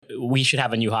we should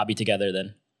have a new hobby together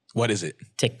then. What is it?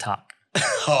 TikTok.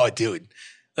 Oh, dude.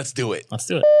 Let's do it. Let's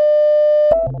do it.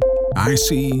 I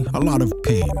see a lot of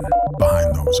pain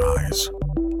behind those eyes.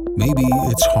 Maybe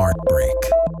it's heartbreak.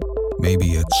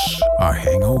 Maybe it's a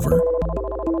hangover.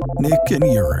 Nick and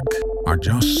Yurik are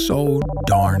just so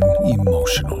darn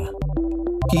emotional.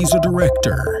 He's a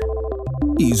director.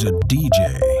 He's a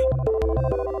DJ.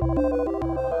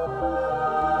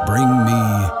 Bring me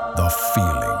the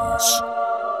feelings.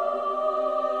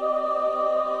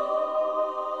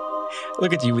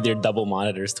 Look at you with your double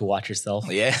monitors to watch yourself.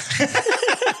 Yeah.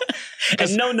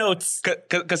 And no notes.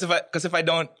 Because if I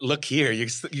don't look here, you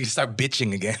start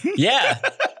bitching again. Yeah.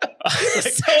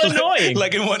 So annoying.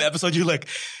 Like in one episode, you're like,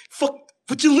 fuck,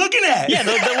 what you looking at? Yeah,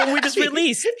 the one we just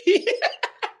released. Yeah.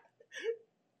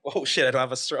 Oh shit, I don't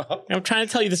have a straw. I'm trying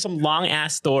to tell you this some long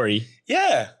ass story.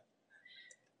 Yeah.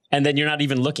 And then you're not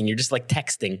even looking. You're just like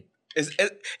texting. Is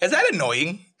that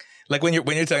annoying? Like when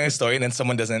you're telling a story and then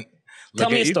someone doesn't look Tell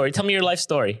me at a you? story. Tell me your life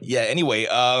story. Yeah, anyway,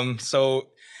 so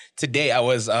today I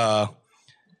was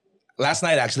last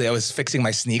night actually I was fixing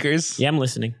my sneakers. Yeah, I'm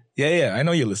listening. Yeah, I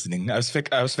know you're listening. I was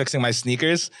fixing my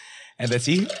sneakers, and then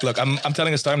see, look, I'm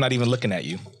telling a story. I'm not even looking at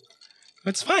you.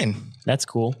 It's fine. That's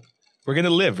cool. We're gonna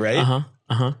live, right?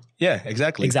 Uh-huh. Yeah,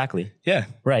 exactly. Exactly. Yeah,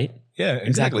 Right. yeah,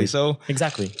 exactly. So,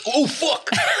 Exactly. oh fuck.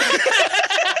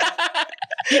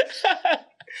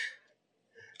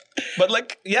 But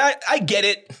like, yeah, I get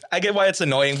it. I get why it's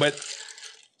annoying, but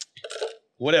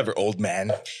whatever, old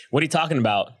man. What are you talking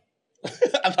about?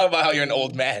 I'm talking about how you're an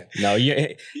old man. No, you're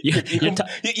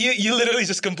You literally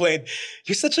just complained,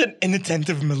 you're such an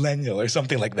inattentive millennial or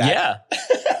something like that. yeah.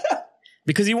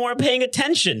 Because you weren't paying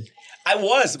attention. I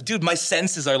was. Dude, my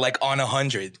senses are like on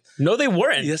 100. No, they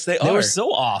weren't. Yes, they They are. were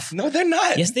so off. No, they're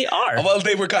not. Yes, they are. Well,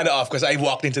 they were kind of off because I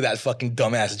walked into that fucking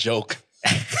dumbass joke.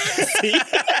 See?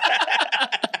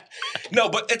 No,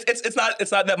 but it's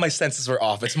not that my senses were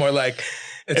off. It's more like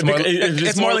it's more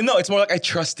like I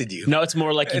trusted you. No, it's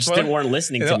more like you It's just more like- weren't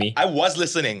listening You to know, me. I was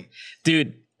listening.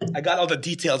 Dude, I got all the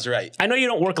details right. I know you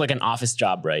don't work like an office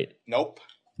job, right? Nope.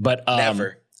 But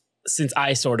Never. since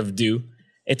I sort of do,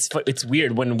 it's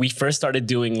weird. When we first started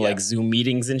doing like Zoom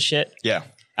meetings and shit, Yeah.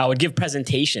 I would give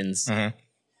presentations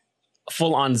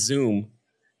full on Zoom.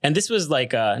 And this was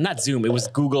like not Zoom, it was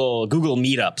Google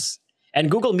Meetups. And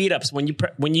Google Meetups,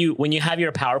 when you have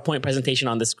your PowerPoint presentation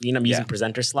on the screen, I'm using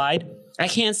presenter slide. I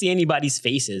can't see anybody's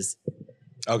faces.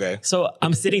 Okay. So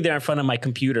I'm sitting there in front of my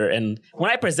computer, and when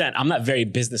I present, I'm not very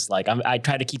businesslike. I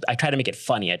try to make it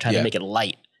funny. I try to make it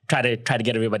light. Try to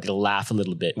get everybody to laugh a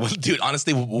little bit. Well, dude,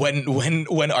 honestly,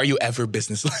 when are you ever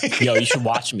businesslike? Yo, you should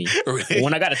watch me. Really?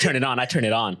 When I got to turn it on, I turn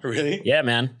it on. Really? Yeah,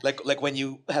 man. Like when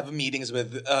you have meetings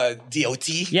with DOT?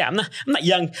 Yeah, I'm not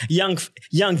young,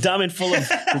 dumb, and full of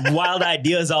wild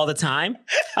ideas all the time.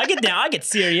 I get down, I get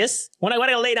serious. When I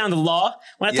gotta lay down the law,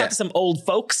 when I talk to some old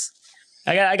folks,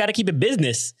 I gotta keep it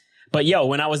business. But yo,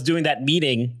 when I was doing that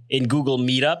meeting in Google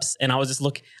Meetups, and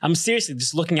I'm seriously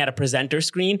just looking at a presenter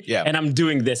screen, and I'm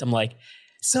doing this. I'm like,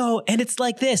 so, and it's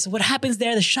like this. What happens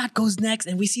there? The shot goes next,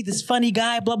 and we see this funny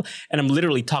guy, blah, blah. And I'm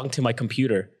literally talking to my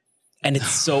computer. And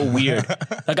it's so weird.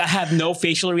 Like I have no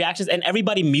facial reactions, and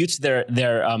everybody mutes their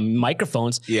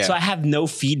microphones. Yeah. So I have no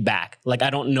feedback. Like I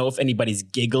don't know if anybody's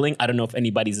giggling. I don't know if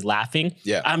anybody's laughing.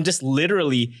 Yeah. I'm just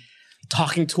literally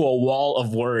talking to a wall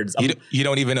of words. You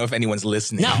don't even know if anyone's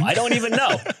listening. No, I don't even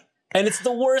know. And it's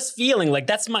the worst feeling. Like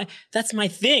that's my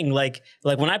thing. Like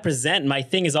when I present, my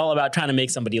thing is all about trying to make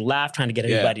somebody laugh, trying to get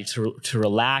everybody to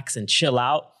relax and chill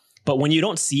out. But when you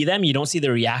don't see them, you don't see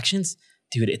the reactions,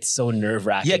 dude, it's so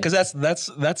nerve-wracking. Yeah, because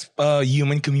that's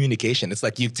human communication. It's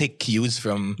like you take cues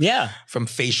from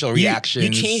facial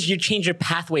reactions. You change your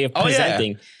pathway of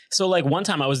presenting. So like one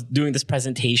time I was doing this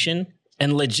presentation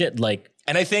and legit like,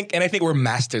 and I think we're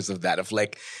masters of that, of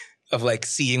like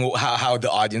seeing how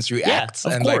the audience reacts.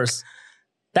 Yeah, of course.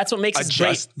 That's what makes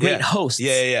us great hosts.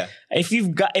 Yeah. If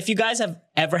you guys have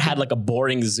ever had like a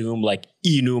boring Zoom like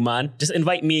inuman, just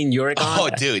invite me and Yurik on. Oh,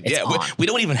 dude, we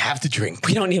don't even have to drink.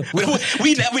 We don't even.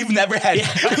 We've never had.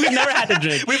 We've never had to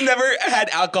drink. We've never had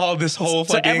alcohol this whole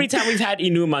fucking. So every time we've had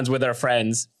inumans with our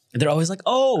friends, they're always like,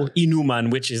 oh,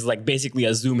 inuman, which is like basically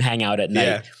a Zoom hangout at night.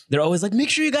 Yeah. They're always like, make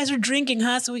sure you guys are drinking,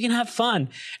 huh? So we can have fun.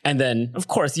 And then, of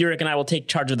course, Yurik and I will take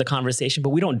charge of the conversation, but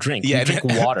we don't drink. We drink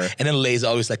water. And then Lay's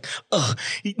always like, oh,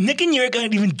 Nick and Yurik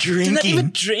aren't even drinking. They're not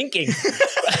even drinking.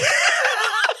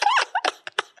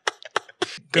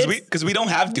 Because we don't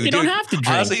have to. We don't have to drink.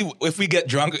 Honestly, if we get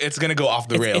drunk, it's going to go off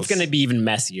the rails. It's going to be even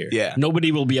messier. Yeah.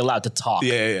 Nobody will be allowed to talk.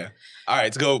 Yeah. All right,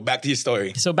 let's go back to your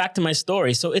story. So back to my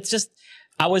story. So it's just,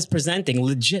 I was presenting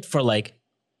legit for like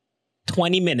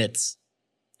 20 minutes.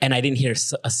 and I didn't hear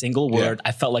a single word.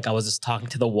 I felt like I was just talking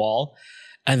to the wall.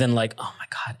 And then like, oh my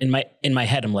God, in my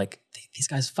head, I'm like, these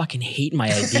guys fucking hate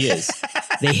my ideas.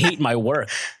 They hate my work.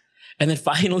 And then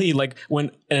finally, like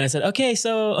and I said, okay,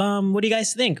 so what do you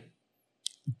guys think?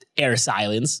 Air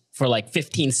silence for like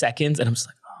 15 seconds. And I'm just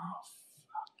like, oh,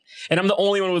 fuck. And I'm the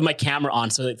only one with my camera on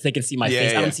so that they can see my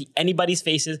face. I don't see anybody's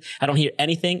faces. I don't hear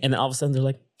anything. And then all of a sudden they're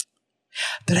like,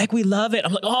 Derek, we love it.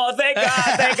 I'm like, oh, thank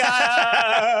God, thank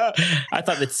God. I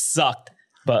thought it sucked,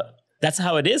 but that's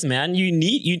how it is, man.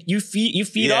 You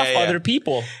feed off other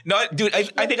people. No, dude,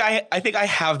 I think I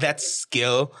have that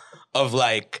skill of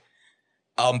like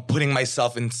putting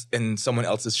myself in someone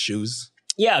else's shoes.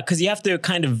 Yeah, because you have to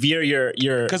kind of veer your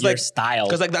style.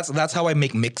 Because like that's how I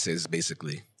make mixes,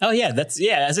 basically. Oh yeah,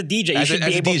 as a DJ, you should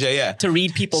be able to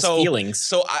read people's feelings.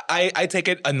 So I take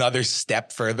it another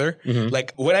step further. Mm-hmm.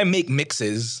 Like when I make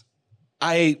mixes,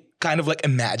 I kind of like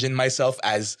imagine myself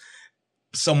as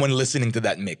someone listening to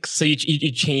that mix. So you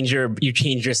change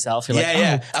yourself. You're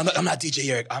like, I'm not DJ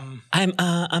Eric. I'm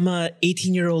a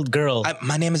 18-year-old girl.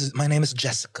 My name is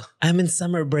Jessica. I'm in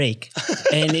summer break,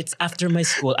 and it's after my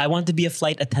school. I want to be a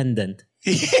flight attendant.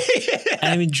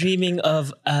 I'm dreaming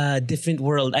of a different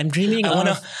world. I'm dreaming.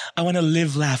 I wanna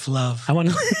live, laugh, love. I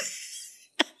wanna.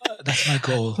 That's my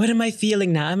goal. What am I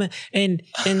feeling now? And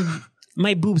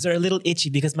my boobs are a little itchy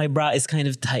because my bra is kind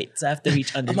of tight, so I have to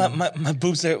reach under. My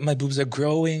boobs are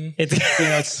growing. They're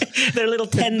a little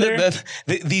tender.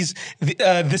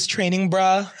 This training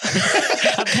bra.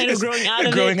 I'm kind of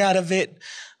growing out of it.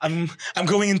 I'm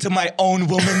going into my own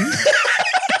woman.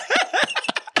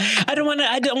 I don't want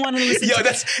to listen. Yo,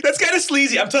 that's kind of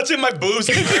sleazy. I'm touching my boobs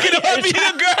and thinking about being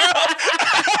a girl.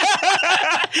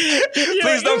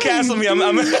 Please don't cancel me. I'm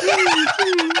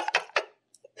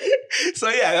So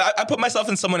yeah, I put myself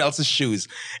in someone else's shoes.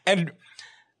 And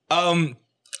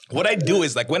what I do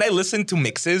is like when I listen to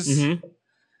mixes, mm-hmm.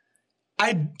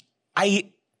 I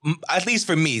at least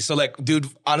for me, so like, dude,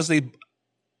 honestly,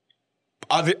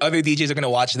 other DJs are gonna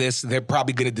watch this. They're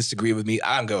probably gonna disagree with me.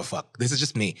 I don't give a fuck. This is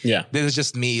just me. Yeah. This is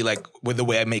just me, like with the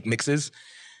way I make mixes.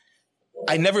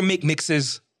 I never make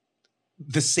mixes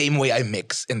the same way I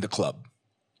mix in the club.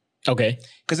 Okay.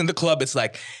 Because in the club, it's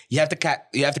like you have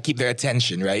to keep their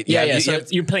attention, right?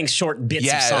 You're playing short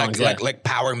bits of songs, like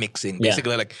power mixing,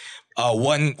 basically, like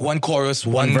one chorus,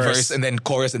 one verse, and then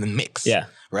chorus, and then mix. Yeah.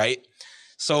 Right.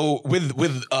 So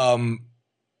with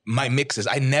my mixes,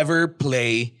 I never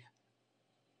play.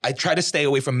 I try to stay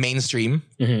away from mainstream.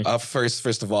 Mm-hmm.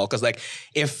 First of all, because like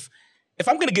if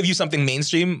I'm gonna give you something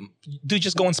mainstream, dude,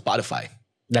 just go on Spotify.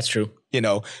 That's true. You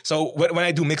know. So when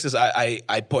I do mixes,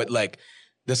 I put like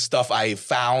the stuff I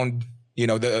found, you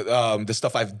know, the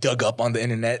stuff I've dug up on the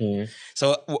internet. Mm.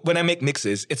 So when I make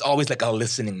mixes, it's always like a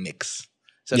listening mix.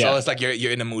 So it's always like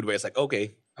you're in a mood where it's like,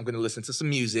 okay, I'm gonna listen to some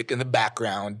music in the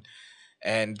background,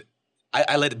 and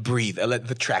I let it breathe. I let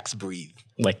the tracks breathe.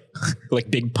 Like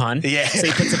Big Pun? Yeah. So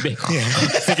he puts a big so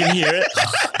you can hear it.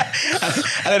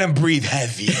 I let him breathe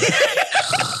heavy.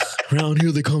 Around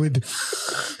here they call me.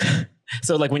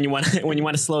 So like when you want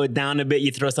to slow it down a bit,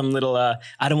 you throw some little I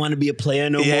don't want to be a player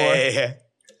no more. Yeah.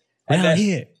 Around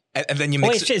here. And then you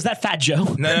mix. Wait, shit, is that Fat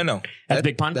Joe? No. That's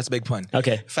Big Pun? That's Big Pun.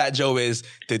 Okay. Fat Joe is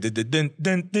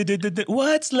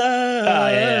what's love? Oh,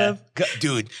 yeah.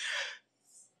 Dude.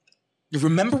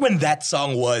 Remember when that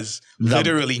song was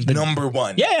literally number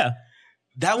one? Yeah.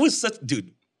 That was such,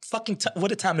 dude, fucking,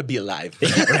 what a time to be alive.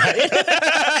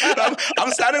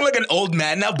 I'm sounding like an old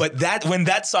man now, but when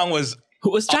that song was...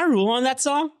 Was Ja Rule on that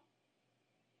song?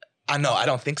 No, I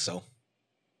don't think so.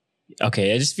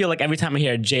 Okay, I just feel like every time I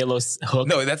hear a J-Lo's hook...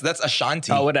 No, that's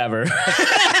Ashanti. Oh, whatever.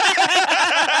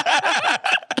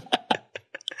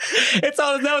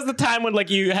 That was the time when like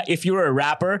if you were a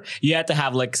rapper, you had to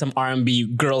have like some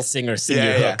R&B girl singer sing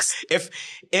your hooks.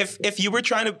 If you were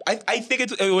trying to, I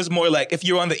think it was more like if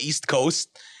you're on the East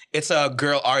Coast, it's a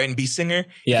girl R&B singer.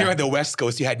 Yeah. If you're on the West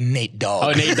Coast, you had Nate Dogg.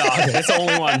 Oh, Nate Dogg. That's the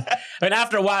only one. And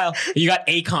after a while, you got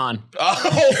Akon.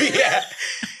 Oh yeah.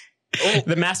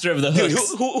 The master of the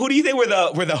hooks. Dude, who do you think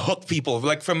were the hook people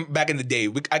like from back in the day?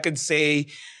 I could say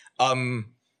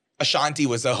Ashanti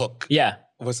was a hook. Yeah.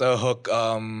 Was a hook.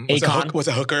 Akon was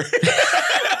a hooker.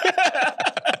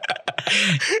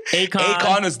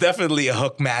 Akon was definitely a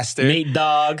hook master. Nate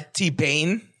Dogg.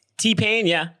 T-Pain,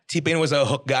 yeah. T-Pain was a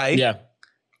hook guy. Yeah.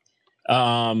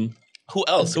 Who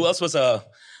else? Who else was a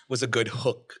good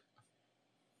hook?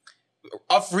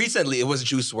 Recently, it was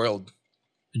Juice WRLD.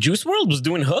 Juice WRLD was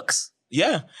doing hooks?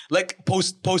 Yeah, like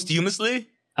posthumously.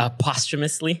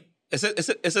 Posthumously. Is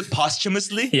it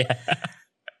posthumously? Yeah.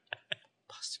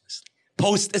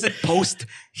 Is it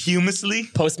posthumously?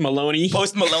 Post Maloney.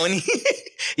 Post Maloney.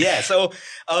 Yeah. So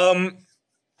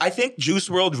I think Juice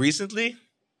WRLD recently.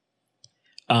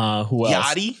 Who else?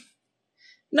 Yachty.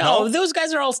 No, those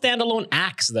guys are all standalone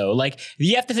acts though. Like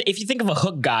you have to, if you think of a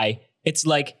hook guy, it's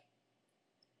like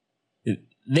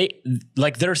their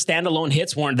standalone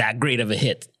hits weren't that great of a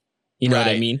hit. You know what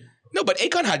I mean? No, but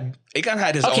Akon had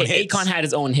his own hits. Okay, Akon had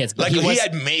his own hits. But like he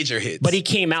had major hits. But he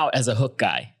came out as a hook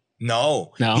guy.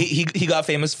 No. He got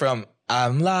famous from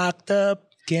I'm locked up.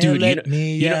 Can't let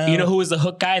me out. You know who was the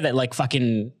hook guy that like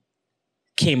fucking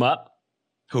came up?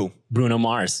 Who? Bruno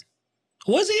Mars.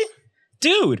 Was he?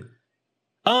 Dude.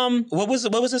 What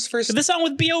was his first? The song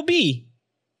with B.O.B.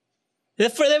 The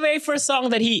very first song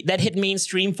that hit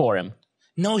mainstream for him.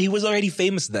 No, he was already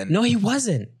famous then. No, he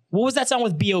wasn't. What was that song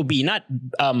with B.O.B.? Not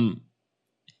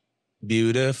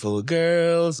Beautiful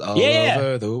girls all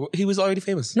over the world. He was already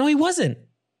famous. No, he wasn't.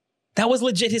 That was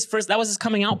legit that was his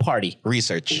coming out party.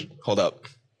 Research. Hold up.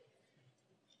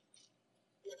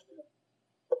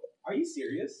 Are you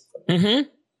serious? Mm-hmm.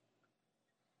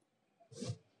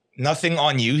 Nothing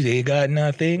on you. They got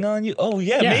nothing on you. Oh,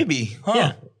 yeah. Maybe. Huh.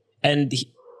 Yeah. And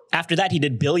after that, he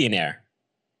did Billionaire.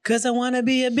 Cause I want to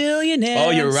be a billionaire. Oh,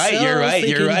 you're right. So You're right.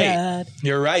 You're right. bad.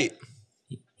 You're right.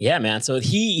 Yeah, man. So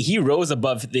he rose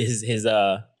above his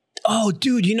oh,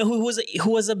 dude, you know who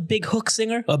was a big hook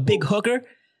singer? A big hooker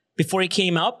before he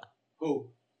came out? Who?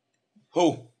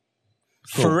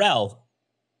 Pharrell.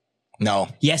 No.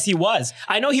 Yes, he was.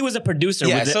 I know he was a producer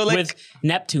with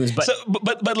Neptunes,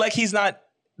 but like he's not.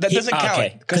 That doesn't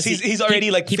count because he's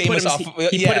already famous off.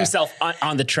 He put himself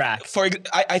on the track.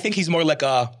 I think he's more like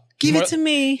a give it to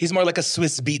me. He's more like a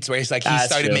Swiss Beats where he's like he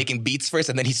started making beats first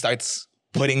and then he starts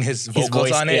putting his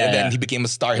vocals on it and then he became a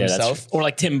star himself. Or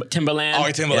like Timbaland. Or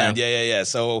Timbaland. Yeah.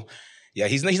 So yeah,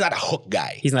 he's not a hook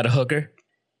guy. He's not a hooker.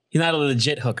 He's not a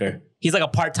legit hooker. He's like a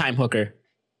part-time hooker.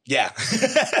 Yeah.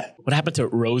 What happened to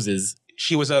Roses?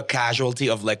 She was a casualty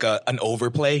of like an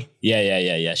overplay.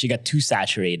 Yeah. She got too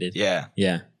saturated. Yeah.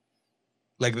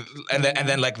 Like and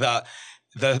then like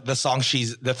the song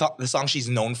she's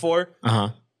known for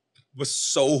was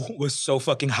so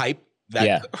fucking hype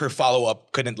that her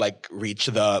follow-up couldn't like reach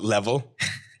the level.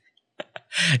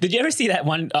 Did you ever see that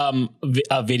one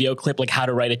video clip like how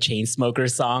to write a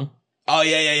Chainsmokers song? Oh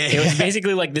yeah. It was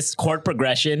basically like this chord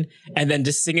progression and then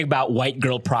just singing about white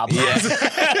girl problems.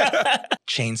 Yeah.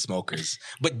 Chainsmokers.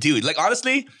 But dude, like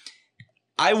honestly,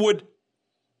 I would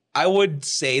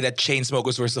say that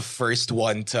Chainsmokers was the first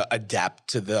one to adapt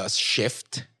to the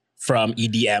shift from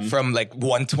EDM, from like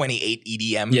 128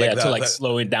 EDM, to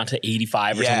slow it down to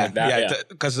 85 or something like that. Yeah,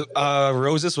 because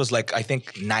Roses was like I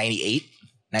think 98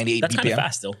 That's BPM. kind of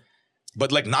fast still,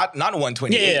 but like not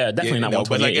 128. Yeah, definitely not 128.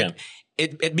 But like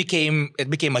it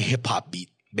became a hip hop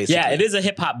beat basically. Yeah, it is a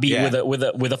hip hop beat with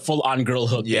a full on girl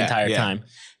hook the entire time.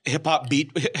 Hip hop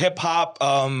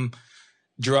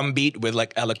drum beat with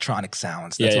like electronic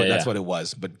sounds. That's what it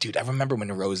was. But dude, I remember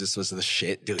when Roses was the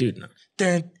shit, dude.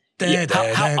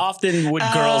 How often would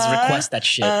girls request that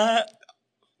shit?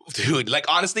 Dude, like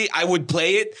honestly, I would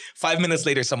play it. 5 minutes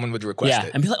later, someone would request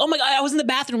it. And be like, "Oh my god, I was in the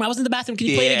bathroom. Can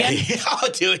you play it again?" Oh,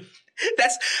 dude.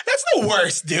 That's the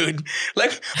worst, dude.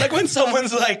 Like when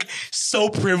someone's like so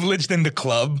privileged in the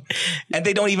club and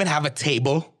they don't even have a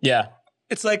table. Yeah.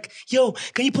 It's like, yo,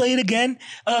 can you play it again?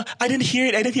 I didn't hear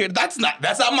it. That's not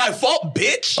my fault,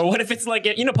 bitch. Or what if it's like,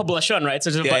 Poblacion, right?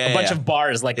 So there's a bunch of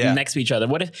bars next to each other.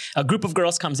 What if a group of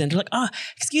girls comes in, they're like,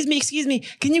 excuse me,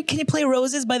 can you play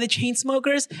Roses by the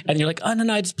Chainsmokers? And you're like, oh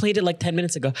no, I just played it like 10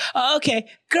 minutes ago. Oh, okay,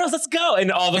 girls, let's go.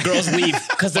 And all the girls leave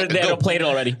because they don't played it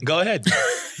already. Go ahead.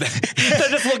 They're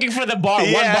just looking for the bar,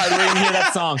 one bar where you can hear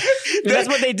that song. And that's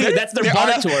what they do. That's their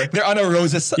bar tour. They're on a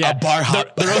Roses bar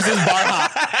hop. The Roses bar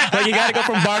hop. Like you gotta go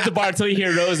from bar to bar until you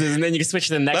hear Roses, and then you can switch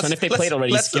to the next one. If they played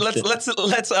already, let's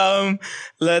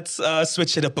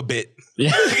switch it up a bit.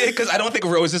 Yeah, because I don't think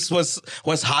Roses was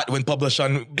hot when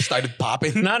Poblacion started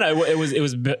popping. No, it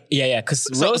was because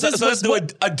Roses. So let's do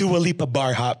a Dua Lipa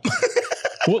bar hop.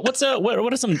 What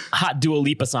are some hot Dua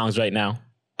Lipa songs right now?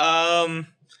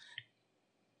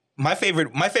 My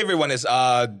favorite one is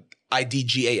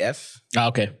IDGAF. Oh,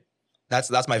 okay.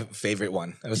 That's my favorite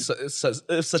one. It's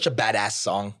such a badass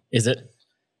song. Is it?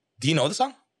 Do you know the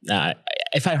song?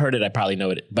 If I heard it, I probably know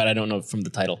it, but I don't know it from the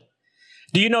title.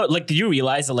 Do you know, did you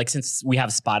realize that, since we have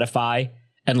Spotify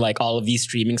and, all of these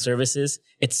streaming services,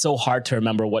 it's so hard to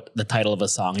remember what the title of a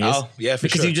song is? Oh, yeah, for sure.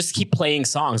 Because you just keep playing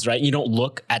songs, right? You don't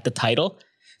look at the title.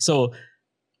 So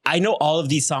I know all of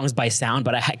these songs by sound,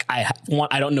 but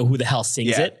I don't know who the hell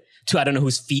sings it. Two, I don't know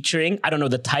who's featuring. I don't know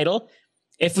the title.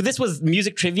 If this was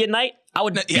music trivia night, I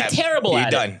would be terrible you're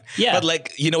at done. it. Yeah. But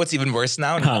like, you know what's even worse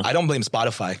now? Huh. I don't blame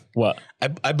Spotify. What?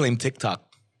 I blame TikTok.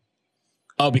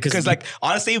 Oh, because Like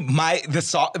honestly,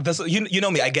 you know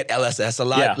me, I get LSS a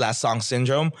lot, Yeah. last song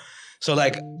syndrome. So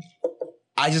like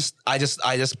I just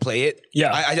play it.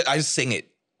 Yeah. I just sing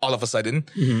it all of a sudden.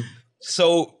 Mhm.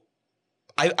 So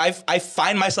I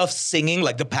find myself singing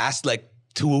like the past like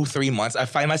 2-3 months. I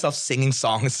find myself singing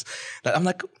songs that I'm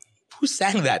like, who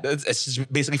sang that? It's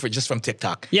just basically just from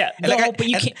TikTok. Yeah, and like but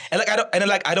you can't.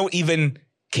 I don't even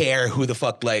care who the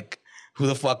fuck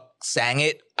sang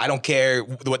it. I don't care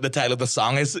what the title of the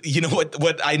song is. You know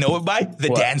what I know it by? The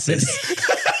What? dances.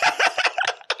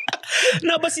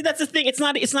 No, but see, that's the thing. It's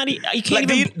not. You can't Like,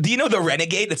 even. do you know the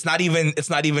Renegade? It's not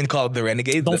even called the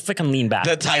Renegade. Don't freaking lean back.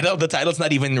 The title's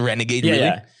not even Renegade. yeah, Really.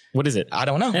 yeah. What is it? I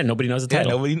don't know. Yeah, nobody knows the Yeah,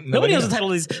 title. nobody Nobody knows knows. the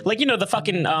title is like the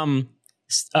fucking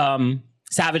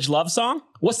Savage Love song.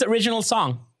 What's the original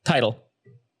song title?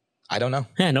 I don't know.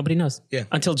 Yeah, nobody knows. Yeah.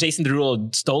 Until Jason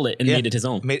Derulo stole it and Yeah. made it his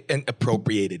own. Made and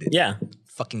appropriated it. Yeah.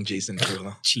 Fucking Jason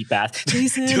Derulo. Cheap ass.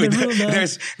 Jason Dude,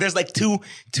 Derulo. there's like two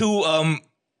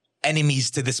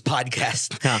enemies to this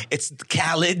podcast. Huh. It's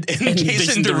Khaled and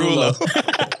Jason Derulo.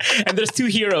 And there's two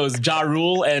heroes, Ja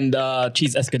Rule and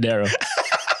Cheese Escudero.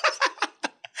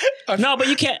 No, but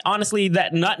you can't, honestly,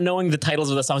 that not knowing the titles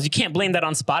of the songs, you can't blame that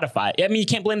on Spotify. I mean, you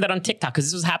can't blame that on TikTok because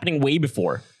this was happening way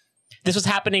before. This was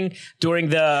happening during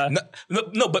the...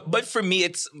 No, but for me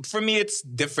it's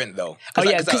different though. Oh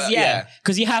yeah,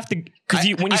 because you have to,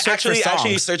 when you search for songs. I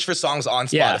actually search for songs on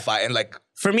Yeah. Spotify and like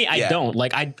For me, I Yeah. don't.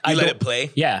 Like, I you let don't- it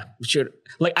play. Yeah, sure.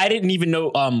 Like, I didn't even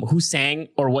know who sang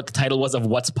or what the title was of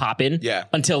What's Poppin'. Yeah.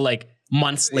 Until like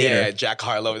months later. Yeah, Jack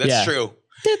Harlow. That's Yeah. true.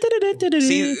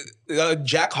 See,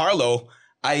 Jack Harlow,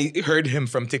 I heard him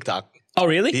from TikTok. Oh,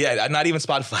 really? Yeah, not even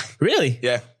Spotify. Really?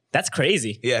 Yeah, That's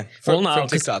crazy. yeah. Well, no, from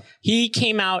 'cause TikTok. he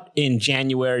came out in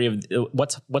January of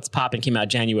What's Poppin' came out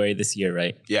January this year,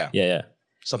 right? Yeah, Yeah.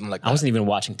 something like that. I wasn't even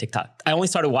watching TikTok. I only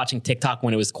started watching TikTok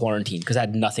when it was quarantine because I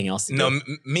had nothing else to do. No,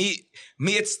 me.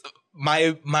 It's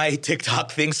my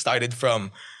TikTok thing started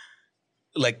from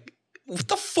like, what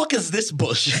the fuck is this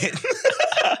bullshit?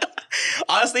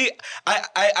 Honestly,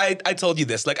 I told you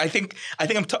this. Like, I think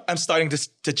I'm starting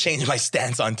to change my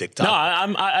stance on TikTok. No,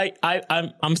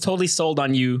 I'm totally sold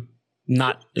on you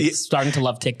not starting to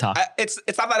love TikTok. It's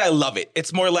not that I love it.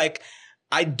 It's more like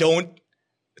I don't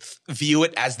view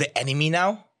it as the enemy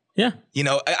now. Yeah. You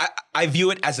know, I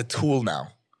view it as a tool now.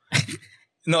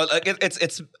 No, like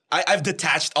I've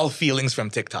detached all feelings from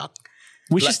TikTok.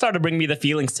 We should start to bring me the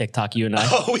feelings TikTok, you and I.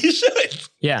 Oh, we should.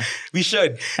 Yeah. We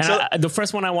should. And So the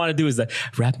first one I want to do is the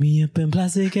wrap me up in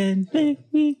plastic and make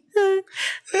me.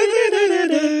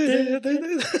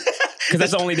 Because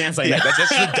that's the only dance I know. yeah, that's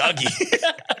the Dougie.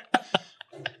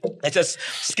 That's just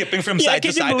skipping from side to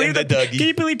can you side in believe the that- Dougie. Can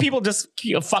you believe people just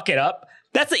fuck it up?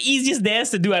 That's the easiest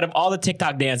dance to do out of all the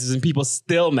TikTok dances, and people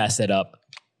still mess it up.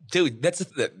 Dude, that's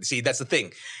the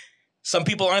thing. Some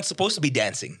people aren't supposed to be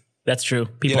dancing. That's true.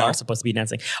 People know? aren't supposed to be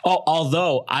dancing. Oh,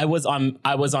 although I was on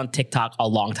TikTok a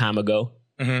long time ago,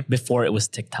 before it was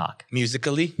TikTok.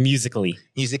 Musically. Musically.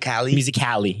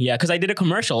 Yeah, because I did a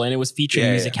commercial and it was featuring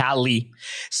Yeah, yeah. Musically.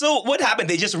 So what happened?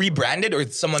 They just rebranded, or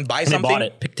someone buy And they something? bought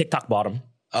it. TikTok bought them.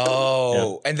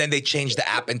 Oh, and then they changed the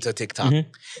app into TikTok.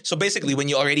 So basically, when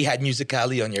you already had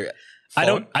Musical.ly on your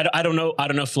phone, I don't know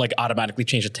if like automatically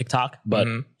changed to TikTok, but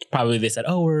probably they said,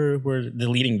 "Oh, we're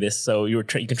deleting this, so you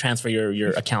can transfer your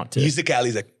account to."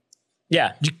 Musical.ly's like,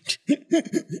 Yeah,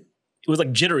 it was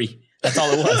like jittery. That's all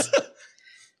it was.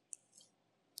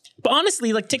 But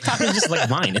honestly, like TikTok is just like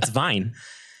Vine. It's Vine,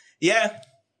 yeah,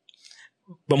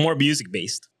 but more music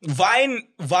based. Vine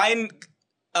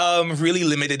really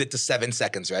limited it to 7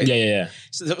 seconds, right? Yeah.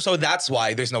 So that's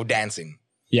why there's no dancing.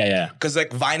 Yeah. Because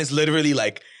like Vine is literally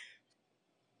like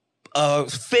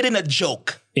fit in a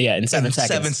joke. Yeah, in 7 seconds.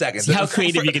 7 seconds. See how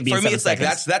creative you can be For in me, 7 it's like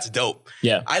seconds. that's dope.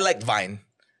 Yeah. I like Vine.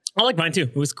 I like Vine too.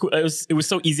 It was cool. It was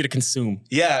so easy to consume.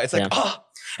 Yeah, it's like, Yeah. oh,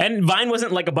 And Vine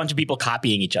wasn't like a bunch of people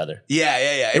copying each other.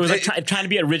 yeah. It was like trying to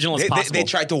be original as possible. They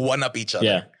tried to one up each other.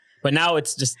 Yeah. But now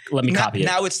it's just let me copy it.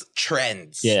 Now it's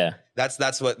trends. Yeah. That's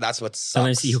what sucks. So let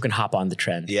me see who can hop on the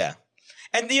trend. Yeah.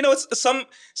 And you know, it's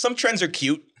some trends are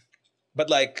cute, but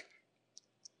like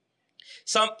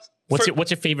What's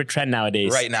your favorite trend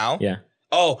nowadays? right now? Yeah.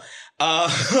 Oh,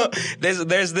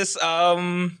 there's this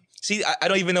see, I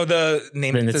don't even know the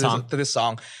name The to song? this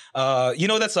song. You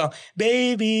know that song?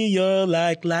 Baby, you're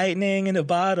like lightning in a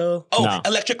bottle. Oh, No.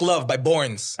 Electric Love by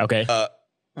Borns. Okay.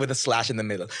 With a slash in the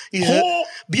middle. Yeah.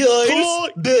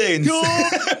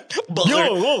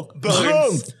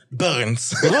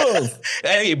 Burns.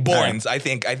 Anyway, Borns. I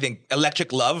think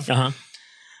Electric Love. Uh-huh.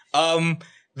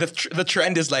 the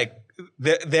trend is like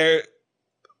they're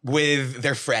with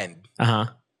their friend.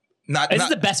 Is this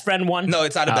the best friend one? No,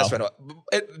 it's not a best friend one.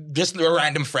 Just a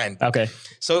random friend. Okay.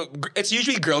 So it's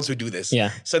usually girls who do this.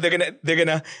 Yeah. So they're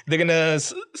gonna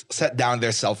set down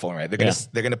their cell phone, right?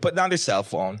 They're gonna put down their cell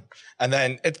phone, and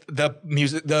then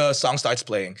the song starts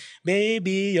playing.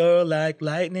 Baby, you're like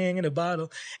lightning in a bottle,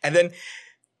 and then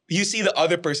you see the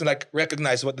other person like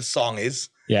recognize what the song is.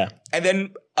 Yeah. And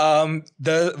then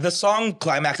the song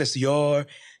climaxes your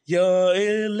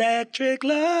electric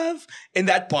love. In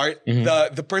that part,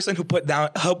 the person who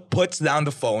puts down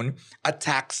the phone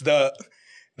attacks the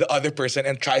other person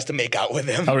and tries to make out with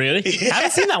him. Oh, really? Yeah. I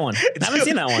haven't seen that one.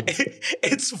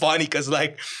 It's funny because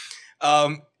like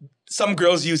some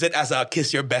girls use it as a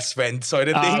kiss your best friend sort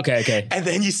of thing. Okay. And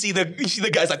then you see the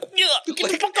guys like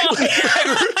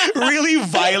really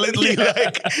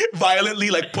violently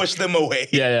like push them away.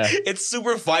 Yeah. It's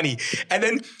super funny. And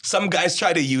then some guys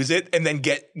try to use it and then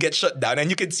get shut down. And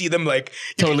you can see them like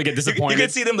totally get disappointed. You can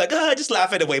see them like, just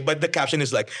laugh it away. But the caption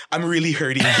is like, I'm really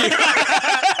hurting.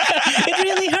 It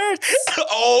really hurts.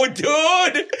 Oh,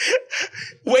 dude.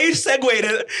 Way to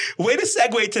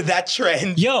segue to that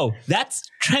trend. Yo, that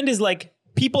trend is like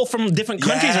people from different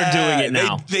countries are doing it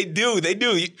now. They do.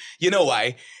 You know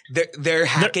why? They're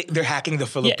hacking the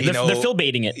Filipino. They're Phil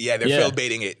baiting it. Yeah, they're Phil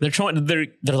baiting it.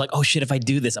 They're like, oh shit, if I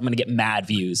do this, I'm gonna get mad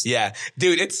views. Yeah,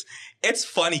 dude, it's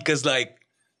funny because like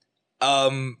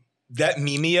that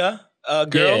Mimia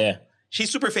girl. Yeah. She's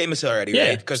super famous already, yeah,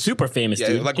 right? Because super famous,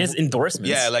 dude. Like, she has endorsements.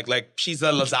 Yeah, like she's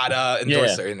a Lazada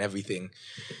endorser and everything.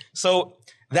 So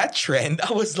that trend,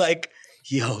 I was like,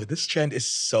 yo, this trend is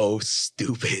so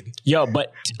stupid. Yo,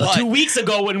 but 2 weeks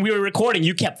ago when we were recording,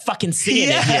 you kept fucking singing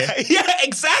it here. Yeah,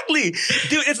 exactly.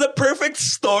 Dude, it's the perfect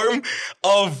storm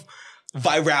of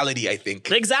virality, I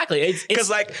think. Exactly. Because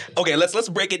like, okay, let's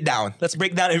break it down. Let's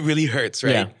break down It Really Hurts,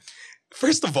 right? Yeah.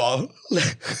 First of all,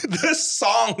 the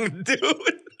song,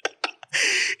 dude.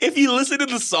 If you listen to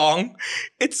the song,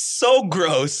 it's so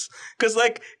gross because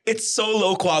like it's so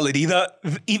low quality.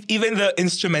 Even the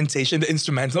instrumentation, the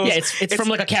instrumentals. Yeah, it's from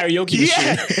like a karaoke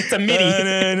machine. It's a MIDI.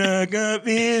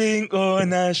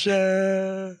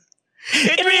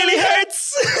 It really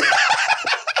hurts,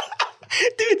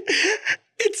 dude.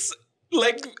 It's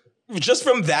like just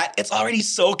from that, it's already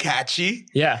so catchy.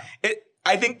 Yeah,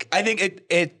 I think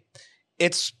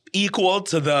it's equal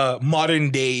to the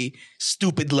modern day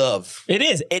stupid love. It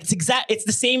is. It's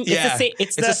the same. Yeah.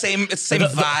 It's the same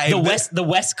vibe. The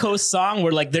West Coast song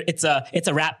where like it's a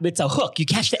rap. It's a hook. You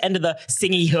catch the end of the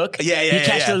singy hook. Yeah. You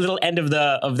catch the little end of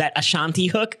that Ashanti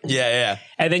hook. Yeah.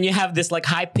 And then you have this like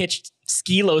high pitched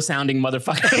skilo sounding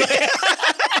motherfucker.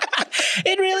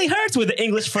 It really hurts with the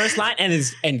English first line and it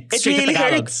straight really to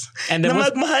Tagalog. hurts. And then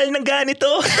magmahal ng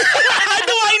ganito. How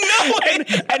do I know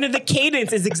it? And then the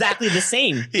cadence is exactly the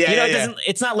same. Yeah, you know,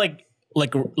 it's not like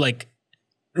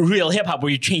real hip hop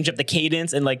where you change up the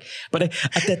cadence and like, but and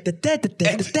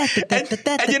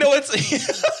you know what's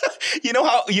you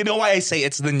know why I say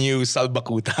it's the new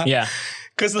Salbakuta? Yeah,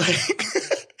 because like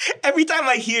every time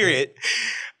I hear it,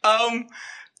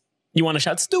 you want to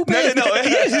shout stupid? No.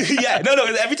 Yeah, no.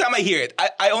 Every time I hear it,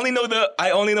 I only know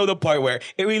the part where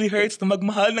it really hurts na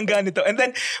magmahal ng ganito. And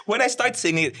then when I start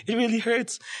singing it, it really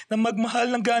hurts na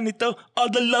magmahal ng ganito. All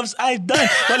the loves I've done,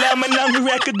 wala man lang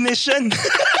recognition.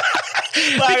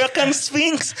 Para kang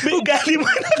Sphinx. Ugali mo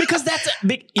na. Because that's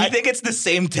I think it's the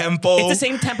same tempo. It's the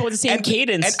same tempo with the same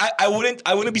cadence. And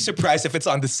I wouldn't be surprised if it's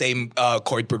on the same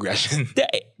chord progression.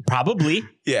 Probably.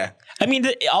 Yeah. I mean,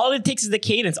 all it takes is the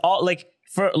cadence. All like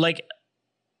for like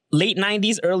late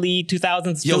 90s, early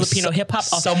 2000s Filipino hip hop.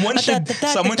 Someone should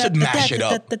mash it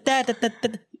up.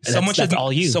 That's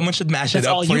all you. Someone should mash it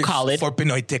up all you call it. For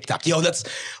Pinoy TikTok. Yo, let's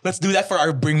do that for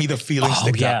our Bring Me the Feelings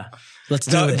TikTok. Yeah. Let's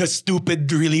do it. The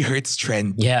stupid really hurts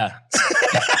trend. Yeah.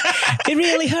 It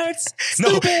really hurts.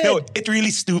 Stupid. No, it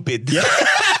really stupid. Yeah.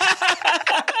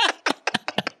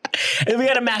 And we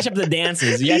gotta mash up the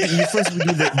dances. You first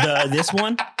do this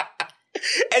one.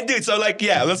 And dude, so like,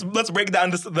 yeah, let's break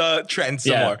down the trend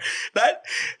some more.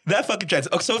 That fucking trend.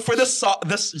 So for the song,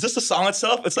 just the song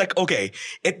itself, it's like, okay,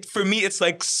 for me, it's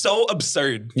like so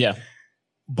absurd. Yeah.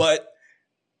 But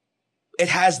it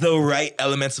has the right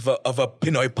elements of a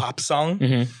Pinoy pop song.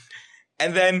 Mm-hmm.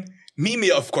 And then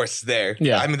Mimia, of course, is there.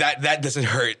 Yeah. I mean, that doesn't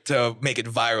hurt to make it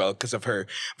viral because of her.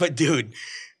 But dude,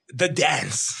 the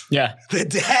dance. Yeah. The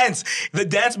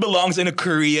dance belongs in a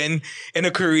Korean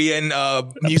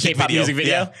music K-pop video. music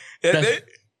video.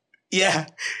 Yeah.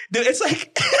 Dude, it's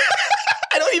like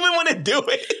I don't even want to do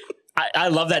it. I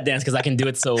love that dance because I can do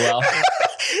it so well.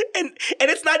 and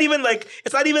it's not even like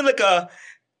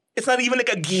It's not even like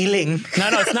a giling. No,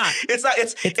 it's not. It's not.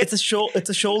 It's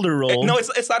a shoulder roll. No,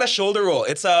 it's not a shoulder roll.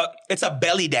 It's a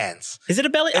belly dance. Is it a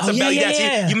belly? It's a belly dance.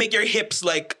 Yeah. You make your hips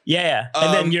like and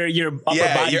then your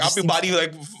upper body. Your upper body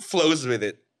like flows with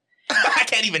it. I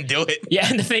can't even do it. Yeah,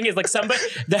 and the thing is, like,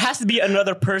 there has to be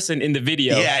another person in the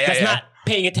video that's not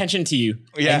paying attention to you.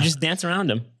 Yeah, and just dance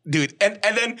around him, dude. And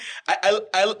then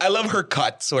I love her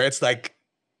cuts where it's like.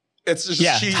 It's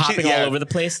just hopping all over the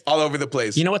place. All over the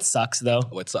place. You know what sucks though?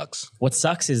 What sucks? What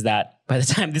sucks is that by the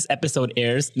time this episode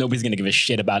airs, nobody's gonna give a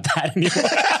shit about that anymore.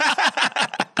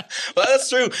 Well, that's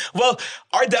true. Well,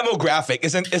 our demographic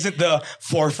isn't the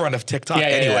forefront of TikTok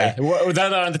anyway. Yeah.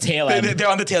 They're on the tail end. They're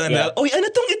on the tail end. Yeah. Oh, yeah,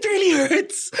 it really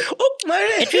hurts. Oh, my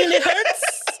it really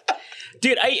hurts.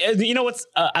 Dude, you know what's?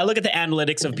 I look at the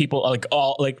analytics of people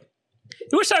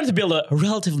we're starting to build a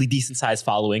relatively decent sized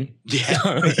following. Yeah,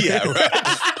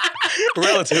 right.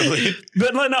 Relatively.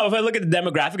 But no, if I look at the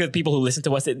demographic of people who listen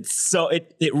to us,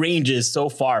 it ranges so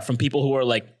far from people who are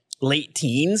like late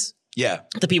teens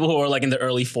to people who are like in the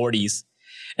early 40s.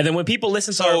 And then when people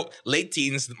listen to late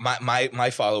teens, my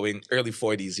following, early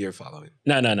 40s, your following.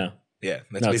 No. Yeah,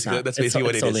 that's basically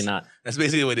what it is. Totally not. That's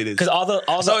basically what it is. Because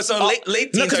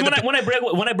late teens.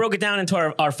 When I broke it down into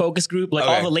our focus group, like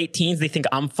all the late teens, they think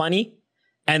I'm funny.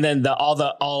 And then all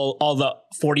the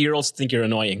 40-year-olds think you're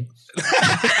annoying.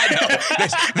 I know.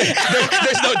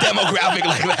 There's no demographic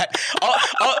like that.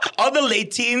 All the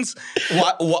late teens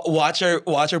watch our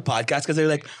podcast because they're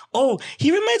like, oh,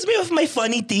 he reminds me of my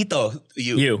funny Tito.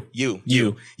 You.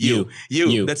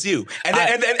 That's you. And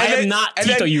then I am not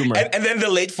Tito humor. And then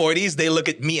the late 40s, they look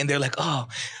at me and they're like, oh,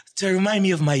 to remind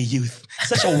me of my youth.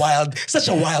 Such a wild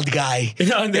guy.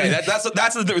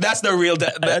 That's the real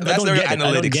analytics. I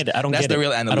don't get it. That's the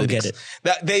real analytics. I don't get it.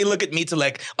 That they look at me to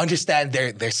like understand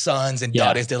their sons and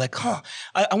daughters. They're like, I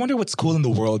wonder what's cool in the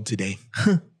world today.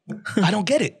 I don't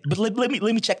get it, but let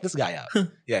me check this guy out.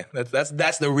 Yeah, that's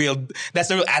the real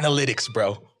analytics,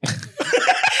 bro.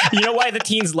 You know why the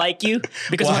teens like you?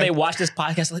 Because when they watch this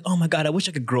podcast, they're like, oh my God, I wish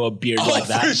I could grow a beard like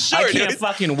that. For sure, I can't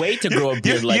fucking wait to grow a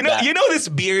beard like that. You know this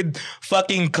beard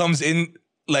fucking comes in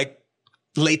like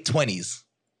late 20s.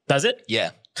 Does it?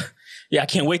 Yeah. Yeah, I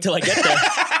can't wait till I get there.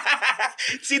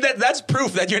 See, that's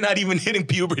proof that you're not even hitting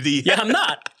puberty. Yeah, I'm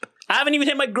not. I haven't even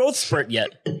hit my growth spurt yet.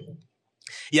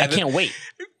 Yeah, I can't wait.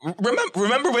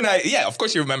 Remember when of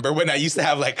course you remember when I used to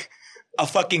have like a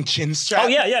fucking chin strap? Oh,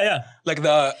 yeah. Like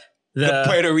the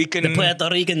Puerto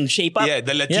Rican shape up. Yeah,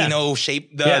 the Latino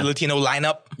shape, Latino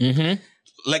lineup. Mm-hmm.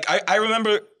 Like I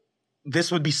remember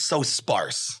this would be so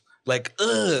sparse. Like,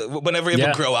 whenever it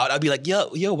would grow out, I'd be like, yo,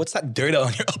 what's that dirt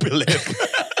on your upper lip?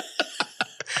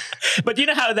 But you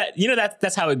know how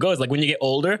that's how it goes. Like when you get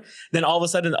older, then all of a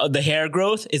sudden the hair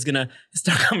growth is gonna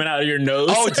start coming out of your nose.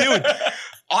 Oh, dude.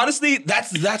 Honestly,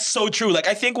 that's so true. Like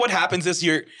I think what happens is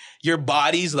your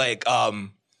body's like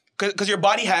because your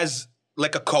body has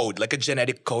like a code, like a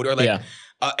genetic code, or like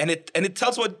and it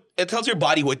tells your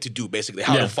body what to do, basically,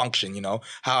 how to function, you know,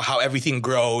 how everything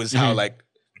grows,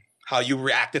 how you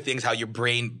react to things, how your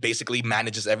brain basically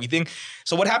manages everything.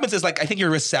 So what happens is like I think your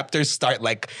receptors start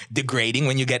like degrading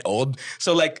when you get old.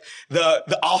 So like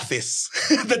the office,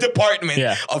 the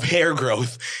department of hair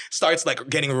growth starts like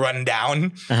getting run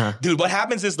down. Uh-huh. Dude, what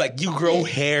happens is like you grow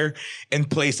hair in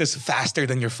places faster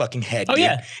than your fucking head. Oh, dude.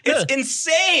 Yeah. It's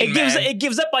insane, It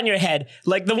gives up on your head.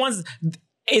 Like the ones...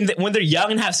 when they're young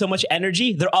and have so much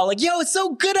energy, they're all like, yo, it's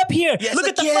so good up here. Yeah, look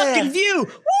at the fucking view.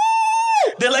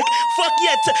 Woo! They're like, fuck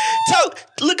yeah,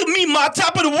 look at me, ma,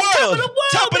 top of the world.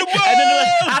 Top of the world. And then they're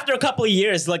like, after a couple of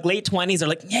years, like late 20s, they're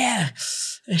like, yeah,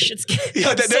 shit's good.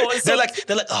 Yeah, they're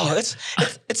like, oh,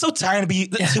 it's so tiring to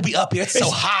be up here. It's so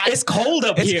hot. It's cold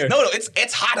up here. No,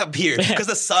 it's hot up here because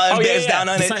the sun bears down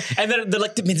on it. And then they're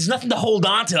like, there's nothing to hold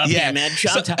on to up here, man.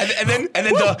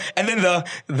 And then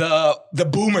the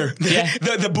boomer,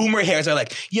 the boomer hairs are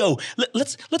like, yo,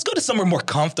 let's go to somewhere more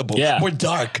comfortable, more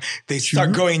dark. They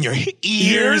start growing in your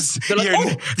ears, like,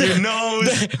 your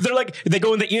nose. They're like, they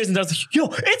go in the ears and they're like, yo,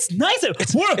 it's nice.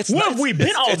 Where have we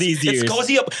been all these years?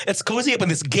 It's cozy up in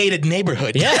this gated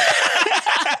neighborhood. Yeah.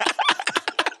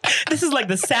 This is like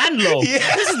the Sandlo.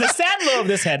 Yeah. This is the Sandlo of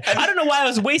this head. I don't know why I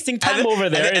was wasting time over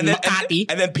there in Makati.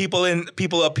 And then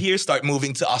people up here start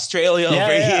moving to Australia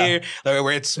here,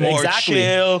 where it's more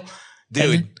chill.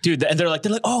 Dude. And they're like,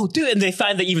 oh, dude. And they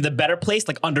find that even the better place,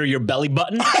 like under your belly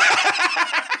button.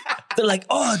 They're like,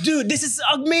 oh, dude, this is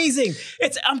amazing.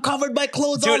 I'm covered by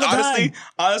clothes all the time.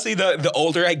 Honestly, the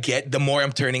older I get, the more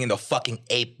I'm turning into a fucking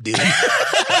ape, dude.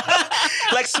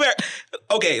 Like, swear.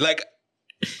 Okay, like,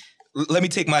 let me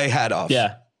take my hat off.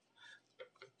 Yeah.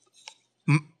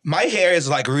 My hair is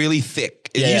like really thick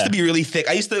It used to be really thick.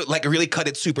 I used to like really cut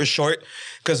it super short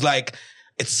because like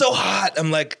it's so hot.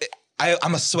 I'm like,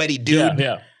 I'm a sweaty dude.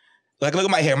 Yeah. Like, look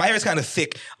at my hair. My hair is kind of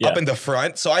thick up in the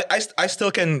front. So I still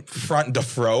can front the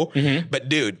fro. Mm-hmm. But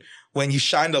dude, when you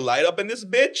shine the light up in this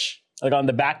bitch, Like on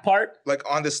the back part, like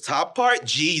on this top part,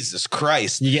 Jesus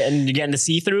Christ. you getting the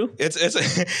see-through?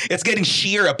 It's getting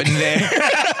sheer up in there.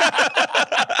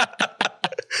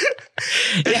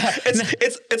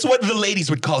 It's what the ladies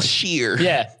would call sheer.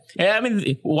 Yeah. Yeah, I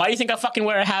mean, why do you think I fucking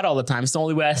wear a hat all the time? It's the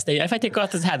only way I stay. If I take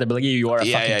off this hat, they'll be like, you are a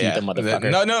fucking Tita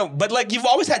motherfucker. No, but like you've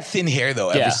always had thin hair though,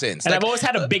 ever since. And Like, I've always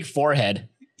had a big forehead.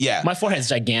 yeah. My forehead's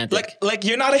gigantic. Like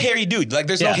you're not a hairy dude. Like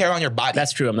there's no hair on your body.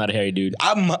 That's true. I'm not a hairy dude.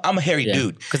 I'm a hairy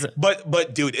dude. 'Cause-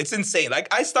 But dude, it's insane.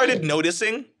 Like I started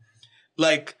noticing,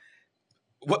 like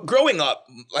growing up,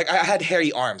 like I had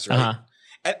hairy arms, right? Uh-huh.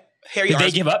 And hairy Did arms.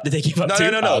 they give up? Did they give up No,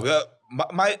 too? no. Oh.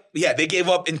 They gave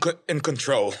up in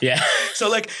control. Yeah. So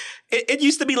like it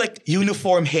used to be like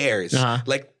uniform hairs,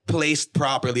 like placed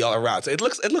properly all around. So it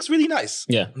looks really nice.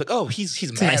 Yeah. Like, oh, he's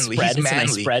It's a nice manly. spread. He's It's a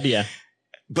manly. nice spread, yeah.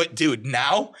 But dude,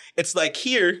 now it's like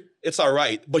here, it's all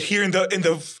right. But here in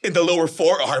the lower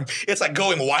forearm, it's like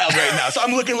going wild right now. So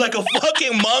I'm looking like a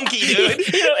fucking monkey,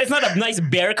 dude. You know, it's not a nice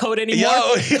bear coat anymore.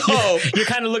 Yo. You're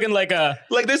kind of looking like a...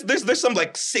 Like there's some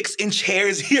like 6-inch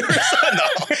hairs here. No,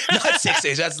 not 6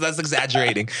 inch. That's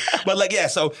exaggerating. But like, yeah,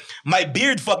 so my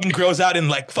beard fucking grows out in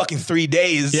like fucking 3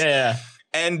 days. Yeah.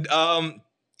 And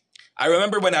I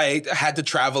remember when I had to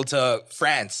travel to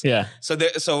France. Yeah. So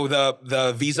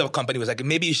the visa company was like,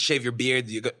 maybe you shave your beard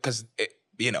because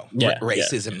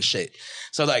racism and shit.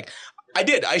 So like I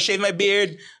did. I shaved my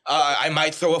beard. I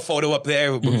might throw a photo up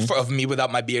there of me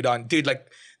without my beard on. Dude, like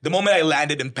the moment I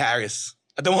landed in Paris,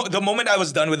 the moment I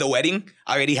was done with the wedding,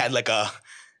 I already had like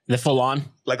The full on?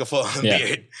 a full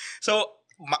beard. So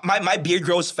my beard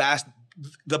grows fast.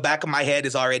 The back of my head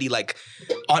is already like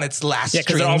on its last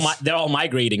strings. Yeah, because they're all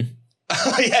migrating.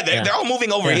 They're all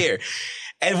moving over here.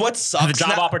 And what sucks? The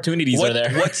job opportunities are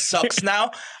there. What sucks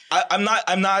now? I'm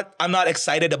not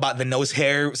excited about the nose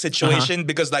hair situation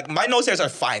because like my nose hairs are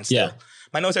fine still. Yeah.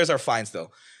 My nose hairs are fine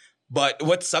still. But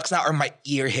what sucks now are my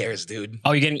ear hairs, dude.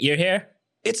 Oh, you're getting ear hair?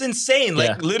 It's insane.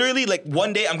 Like literally, like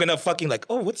one day I'm gonna fucking like,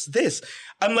 oh, what's this?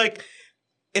 I'm like,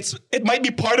 it might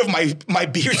be part of my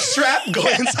beard strap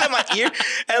going inside my ear.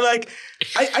 And like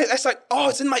I was like, oh,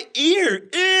 it's in my ear.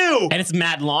 Ew. And it's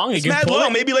mad long? It's mad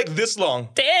long, maybe like this long.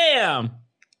 Damn.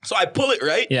 So I pull it,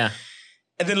 right? Yeah.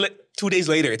 And then 2 days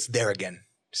later, it's there again.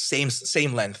 Same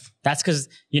length. That's because,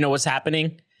 you know what's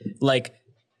happening? Like,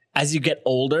 as you get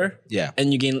older,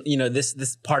 and you gain, you know,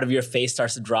 this part of your face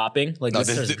starts dropping. Like no,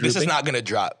 this is not gonna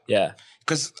drop. Yeah.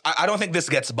 Because I don't think this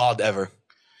gets bald ever.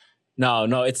 No,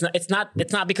 it's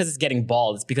not because it's getting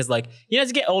bald. It's because like, you know, as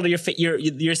you get older,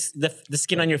 the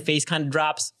skin on your face kind of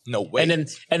drops. No way. And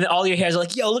then all your hairs are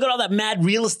like, yo, look at all that mad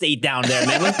real estate down there,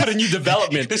 man. Let's put a new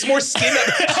development. There's more skin.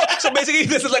 So basically,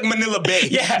 this is like Manila Bay.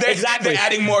 Yeah, exactly. They're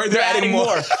adding more. They're adding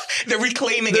more. They're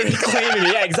reclaiming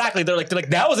it. Yeah, exactly. They're like,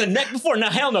 that was a neck before. No,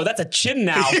 hell no, that's a chin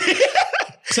now.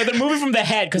 So they're moving from the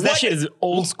head because that shit is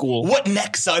old school. What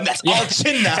neck, son? That's all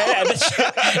chin now.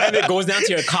 And it goes down to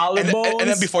your collarbones. And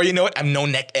then before you know it, I'm no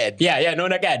neck Ed. Yeah, no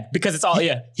neck Ed. Because it's all,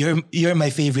 You're my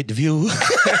favorite view.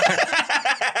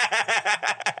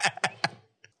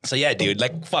 So yeah, dude,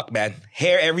 like, fuck, man.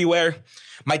 Hair everywhere.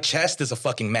 My chest is a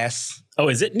fucking mess. Oh,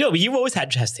 is it? No, but you've always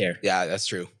had chest hair. Yeah, that's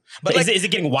true. But But like, is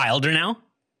it getting wilder now?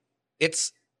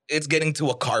 it's getting to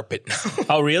a carpet now.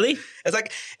 Oh, really?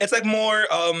 It's like more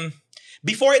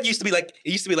before it used to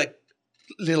be like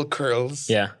little curls.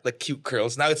 Yeah. Like cute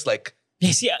curls. Now it's like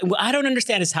Yeah, see, what I don't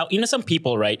understand is how, you know, some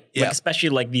people, right? Yeah. Like, especially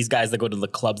like these guys that go to the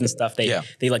clubs and stuff, they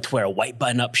like to wear a white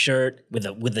button-up shirt with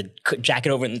a jacket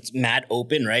over and it's mad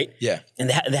open, right? Yeah. And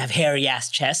they have hairy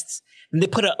ass chests. And they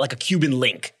put a Cuban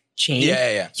link chain.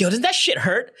 Yeah. Yo, doesn't that shit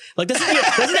hurt? Like, doesn't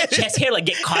that chest hair like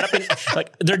get caught up in,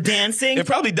 like, they're dancing? It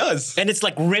probably does. And it's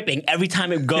like ripping every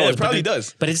time it goes. Yeah, it probably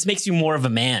does. But it just makes you more of a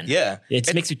man. Yeah.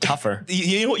 It makes you tougher.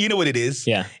 You know what it is?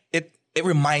 Yeah. It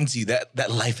reminds you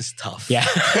that life is tough. Yeah,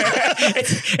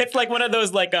 it's like one of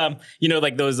those like you know,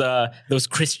 like those hardcore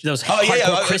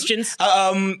Christians.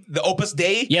 The Opus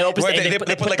Dei. Yeah, Opus where Dei. They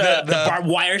put like the barbed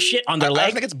wire shit on their I leg.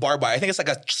 don't think it's barbed wire. I think it's like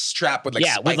a strap with like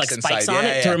spikes inside. Spikes on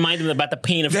it to remind them about the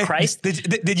pain of Christ.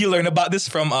 Did you learn about this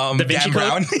from Da Vinci Dan Code?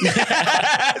 Brown?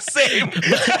 Same.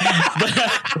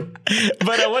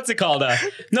 But what's it called?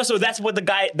 No, so that's what what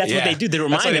they do. They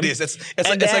remind That's what them. it is. It's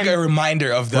like a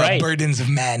reminder of the burdens of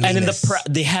manliness. And then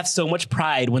they have so much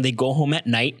pride when they go home at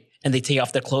night and they take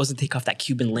off their clothes and take off that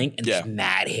Cuban link and there's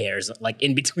mad hairs like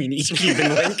in between each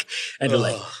Cuban link. And they're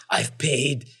like, I've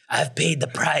paid I've paid the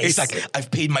price. He's like,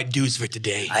 I've paid my dues for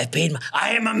today. I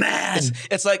am a man.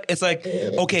 It's like,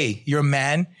 okay, you're a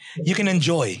man. You can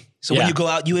enjoy. So when you go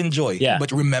out, you enjoy. Yeah.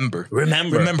 But remember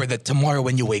that tomorrow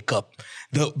when you wake up,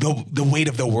 the weight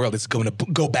of the world is going to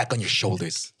go back on your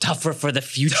shoulders. Tougher for the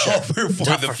future. Tougher for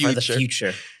the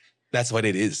future. That's what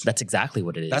it is. That's exactly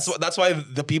what it is. That's why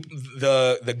the people,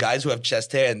 the guys who have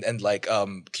chest hair and like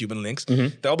Cuban links,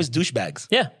 they're always douchebags.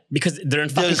 Yeah, because they're in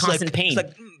fucking constant pain. It's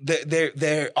like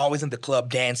they're always in the club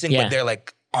dancing, but they're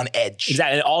like on edge.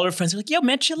 Exactly. And all their friends are like, yo,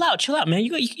 man, chill out, man.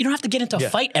 You don't have to get into a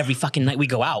fight every fucking night we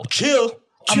go out. Chill.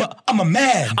 I'm a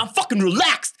man. I'm fucking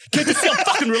relaxed. Can't you see I'm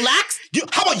fucking relaxed?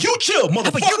 How about you chill,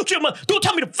 motherfucker? Don't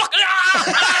tell me to fuck.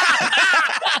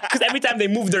 Because every time they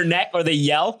move their neck or they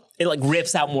yell, it like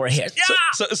rips out more hair.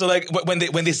 So like when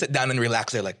they sit down and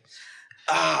relax, they're like,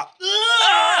 yeah.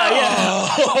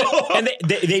 And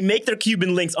they make their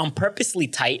Cuban links on purposely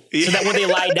tight so that when they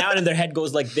lie down and their head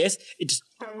goes like this, it just.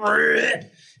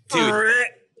 Dude,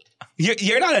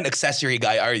 you're not an accessory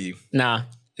guy, are you? Nah.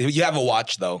 You have a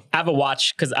watch though. I have a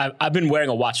watch because I've been wearing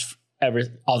a watch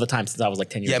all the time since I was like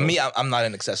 10 years old. Yeah, me, I'm not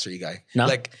an accessory guy. No?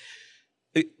 Like,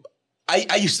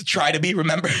 I used to try to be,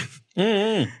 remember?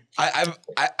 Mm-hmm.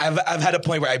 I've had a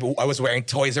point where I was wearing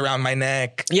toys around my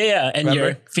neck. Yeah, and remember?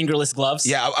 your fingerless gloves.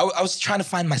 Yeah, I was trying to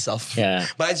find myself. Yeah.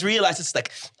 But I just realized it's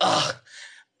like,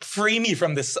 free me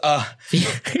from this,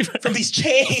 from these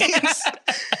chains.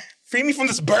 Free me from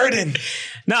this burden.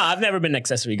 No, I've never been an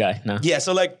accessory guy. No. Yeah,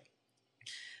 so like,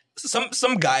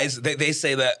 some guys, they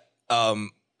say that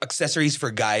accessories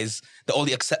for guys, the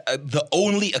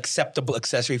only acceptable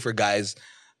accessory for guys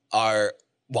are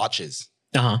watches.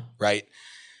 Uh-huh. Right?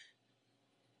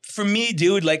 For me,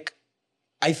 dude, like,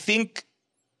 I think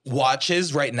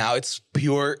watches right now, it's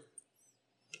pure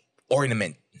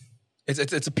ornament.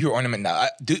 It's a pure ornament now.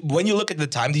 When you look at the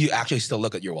time, do you actually still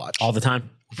look at your watch? All the time.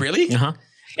 Really? Uh-huh.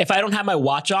 If I don't have my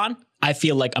watch on, I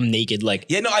feel like I'm naked. Like,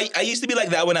 yeah, no, I used to be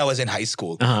like that when I was in high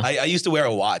school. Uh-huh. I used to wear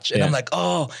a watch, and I'm like,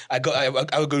 I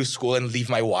would go to school and leave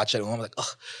my watch at home. I'm like,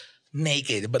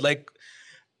 naked. But like,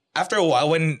 after a while,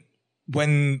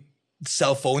 when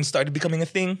cell phones started becoming a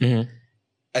thing,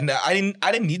 and I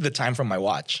didn't need the time from my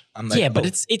watch. I'm like, yeah, but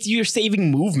it's you're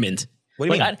saving movement. What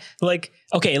do you mean?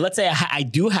 Okay, let's say I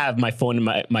do have my phone in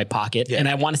my pocket and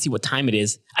I want to see what time it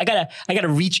is. I gotta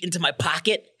reach into my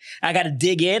pocket. I gotta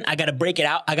dig in. I gotta break it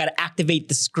out. I gotta activate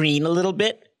the screen a little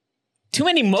bit. Too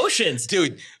many motions,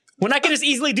 dude. When I can just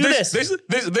easily do this.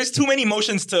 There's too many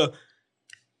motions to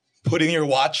putting your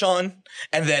watch on,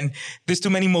 and then there's too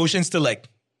many motions to like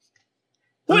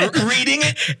reading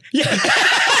it. Yeah.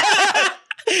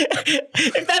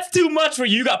 If that's too much for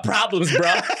you, you got problems,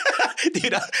 bro.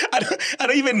 Dude, I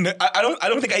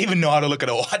don't think I even know how to look at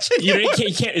a watch anymore.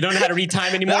 You don't know how to read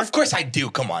time anymore? Of course I do.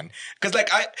 Come on. Because like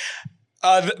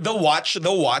the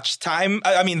watch time,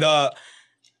 I mean the,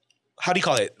 how do you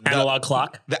call it? Analog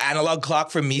clock? The analog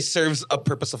clock for me serves a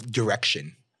purpose of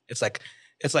direction. It's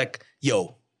like,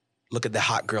 yo, look at the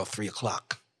hot girl 3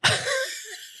 o'clock.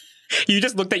 You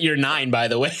just looked at your 9, by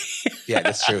the way. Yeah,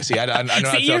 that's true. See, I don't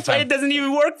See, your phone doesn't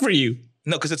even work for you.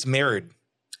 No, because it's mirrored.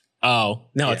 Oh,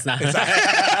 no, it's not. But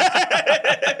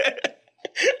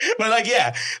like,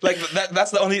 yeah, like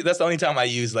that's the only time I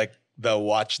use like the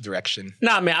watch direction.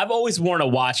 Nah, man, I've always worn a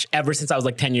watch ever since I was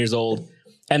like 10 years old.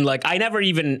 And like, I never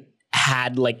even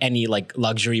had like any like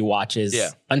luxury watches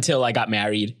until I got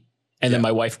married. And then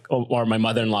my wife or my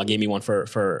mother-in-law gave me one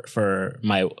for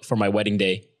my wedding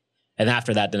day. And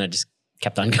after that, then I just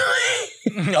kept on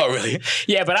going. Oh, really?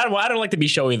 Yeah, but I don't like to be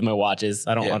showy with my watches.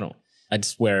 I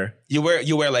just wear. You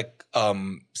wear like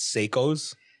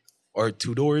Seikos or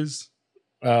Tudors.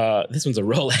 This one's a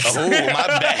Rolex.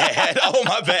 Oh,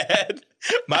 my bad.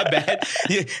 My bad.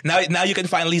 Yeah, now you can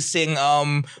finally sing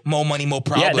More Money, More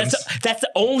Problems. Yeah, that's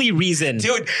the only reason.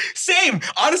 Dude, same.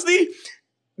 Honestly,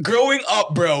 growing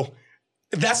up, bro,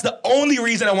 that's the only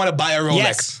reason I want to buy a Rolex.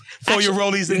 Yes. Throw your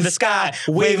rollies in the sky,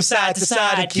 wave side to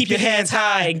side, and keep your hands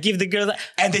high, and give the girl.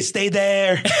 And they stay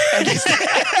there.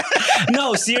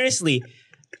 No, seriously.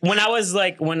 When I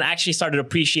actually started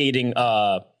appreciating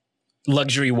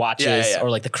luxury watches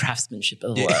or like the craftsmanship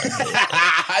of the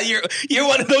world. You're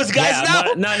one of those guys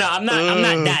now? No, I'm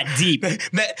not that deep.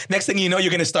 Next thing you know, you're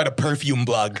gonna start a perfume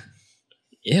blog.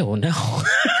 Ew, no.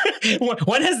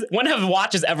 When have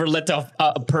watches ever led to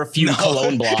a perfume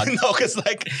cologne blog? No, because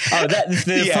like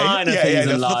the finer things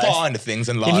in life. The finer things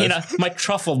in life. You know, my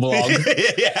truffle blog.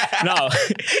 No,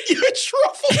 you're a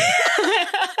truffle.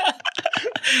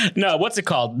 No, what's it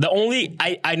called? The only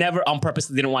I never on purpose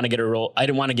didn't want to get a roll. I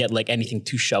didn't want to get like anything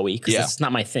too showy because it's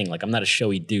not my thing. Like I'm not a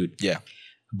showy dude. Yeah.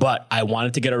 But I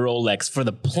wanted to get a Rolex for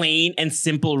the plain and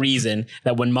simple reason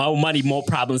that when Mo Money, Mo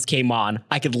Problems came on,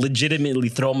 I could legitimately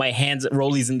throw my hands at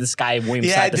rollies in the sky, wave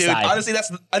side to side. Honestly,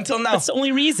 that's until now. That's the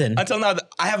only reason. Until now,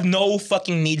 I have no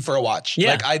fucking need for a watch.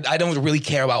 Yeah. Like, I don't really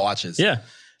care about watches. Yeah.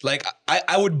 Like,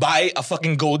 I would buy a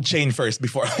fucking gold chain first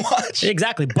before I watch.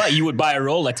 Exactly. But you would buy a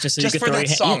Rolex just so Just you could for throw that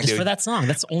your song, hand. Yeah, just dude. for that song.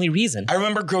 That's the only reason. I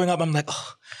remember growing up, I'm like,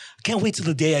 oh, I can't wait till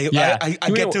the day I You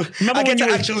get know, to remember when you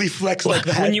were- actually flex like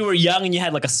that. When you were young and you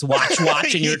had like a Swatch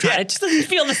watch and you were trying, it just doesn't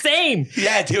feel the same.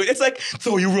 Yeah, dude. It's like,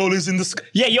 throw your rollers in the sky.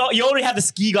 Yeah, you already have the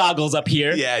ski goggles up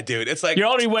here. Yeah, dude. It's like, You're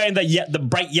already wearing the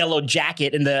bright yellow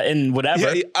jacket in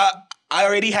whatever. yeah, I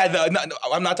already had the, no,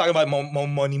 I'm not talking about Mo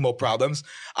Money, Mo Problems.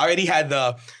 I already had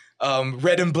the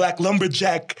red and black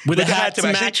lumberjack With a hat to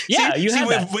match. Yeah, you had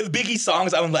that. with Biggie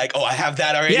songs, I'm like, oh, I have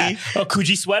that already. Yeah. Oh,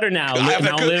 Coogee sweater now. I have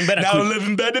Now that living better. Now I'm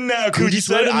living better now. Coogee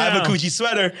sweater. I have a now. Coogee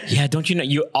sweater. Yeah, don't you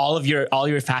know all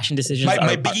your fashion decisions My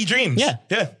are Biggie dreams. Yeah.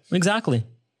 Yeah. Exactly.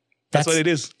 That's what it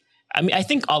is. I mean, I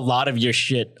think a lot of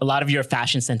your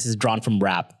fashion sense is drawn from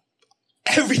rap.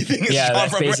 Everything is Yeah, drawn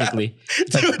that's from basically.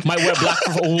 rap. Like, might wear black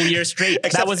for a whole year straight.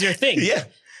 That was your thing. Yeah.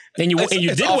 And you It's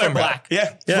did all wear from rap.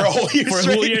 black. Yeah. For a whole year For a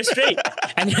straight. whole year straight.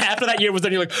 And after that year was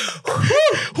done, you're like,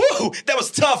 Woo, that was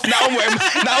tough. Now I'm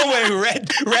wearing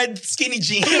red skinny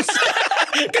jeans.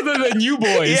 because of the new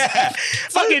boys. Yeah.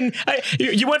 Fucking,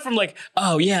 you went from like,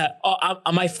 oh yeah,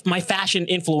 my fashion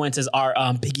influences are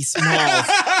Biggie Smalls,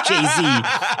 Jay-Z,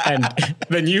 and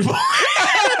the new boys.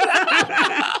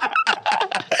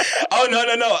 Oh,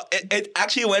 no. It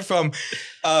actually went from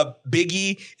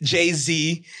Biggie,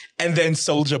 Jay-Z, and then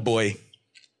Soulja Boy.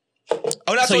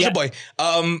 Oh, not So, Soulja yeah. Boy.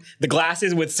 The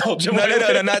glasses with Soulja Boy.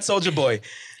 No, not Soulja Boy.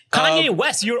 Kanye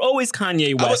West. You're always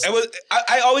Kanye West.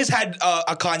 I always had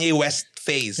a Kanye West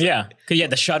phase. Yeah, because you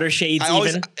had the shutter shades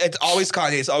even. It's always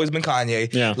Kanye. It's always been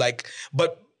Kanye. Yeah. Like,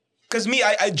 but because me,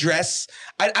 I dress.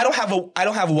 I don't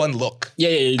have one look. Yeah,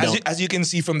 you don't. As you can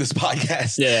see from this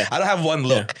podcast. Yeah. I don't have one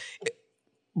look.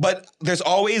 But there's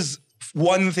always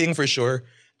one thing for sure.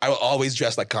 I will always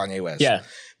dress like Kanye West. Yeah.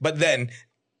 But then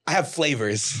I have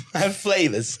flavors. I have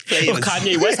flavors. Well,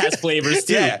 Kanye West has flavors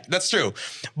too. Yeah, that's true.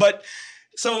 But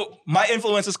so my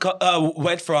influences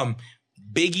went from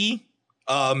Biggie,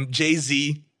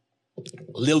 Jay-Z,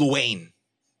 Lil Wayne.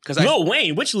 Lil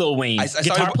Wayne? Which Lil Wayne?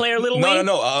 Guitar player Lil Wayne?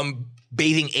 No.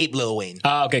 Bathing Ape Lil Wayne.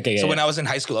 Oh, okay. So when I was in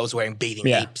high school, I was wearing bathing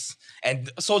apes. And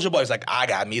Soulja Boy was like, I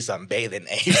got me some bathing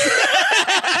apes.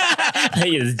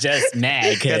 He is just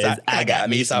mad because I got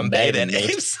me some bathing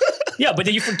apes. Yeah, but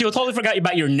then you totally forgot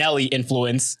about your Nelly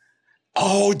influence.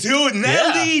 Oh, dude,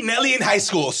 Nelly. Nelly in high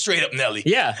school. Straight up Nelly.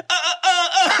 Yeah.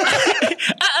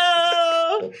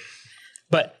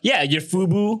 But yeah, your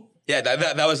FUBU. Yeah,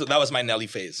 that was my Nelly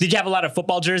phase. Did you have a lot of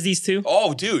football jerseys too?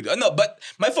 Oh, dude. No, but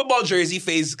my football jersey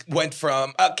phase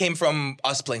came from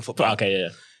us playing football. Okay, yeah.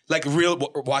 Like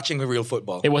watching real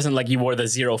football. It wasn't like you wore the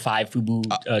 05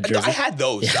 FUBU jersey. I had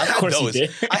those. I of had course those. you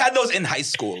did. I had those in high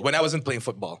school when I wasn't playing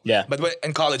football. Yeah. But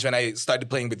in college, when I started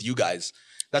playing with you guys,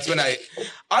 that's when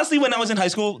honestly, when I was in high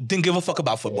school, didn't give a fuck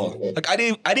about football. Like I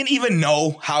didn't even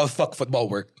know how football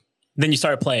worked. Then you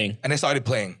started playing. And I started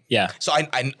playing. Yeah. So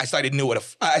I started knowing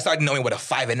what a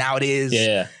 5 and out is.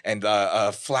 Yeah. And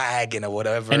a flag and a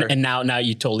whatever. And now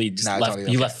you totally just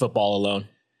left football alone.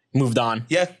 Moved on.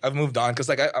 Yeah, I've moved on because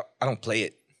like I don't play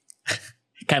it.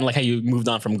 Kind of like how you moved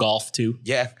on from golf too.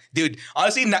 Yeah, dude.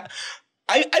 Honestly,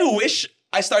 I wish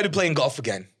I started playing golf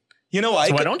again. You know why?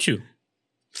 So why don't you?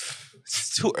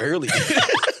 It's too early.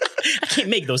 I can't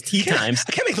make those tee times.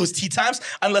 I can't make those tee times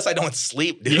unless I don't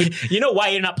sleep, dude. You know why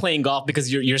you're not playing golf?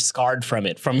 Because you're scarred from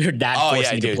it, from your dad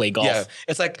forcing you to play golf. Yeah,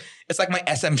 it's like my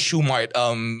SM Schumart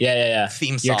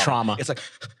theme song. Your trauma. It's like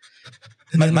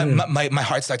my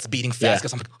heart starts beating fast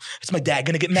because I'm like, is my dad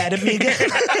gonna get mad at me again?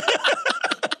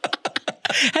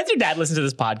 Has your dad listened to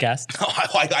this podcast? No,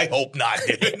 I hope not,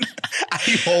 dude. I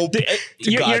hope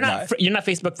you're not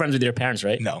Facebook friends with your parents,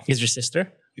 right? No. Is your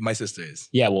sister? My sister is.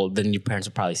 Yeah, well, then your parents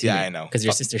will probably see it. Yeah, I know. Because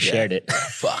your sister shared it.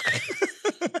 Fuck.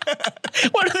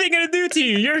 What are they gonna do to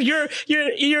you? You're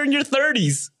in your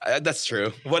 30s. That's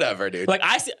true. Whatever, dude. Like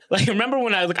remember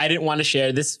when I didn't want to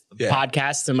share this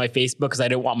podcast to my Facebook because I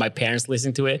didn't want my parents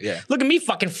listening to it. Yeah. Look at me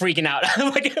fucking freaking out.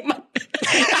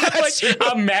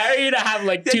 I'm married. I have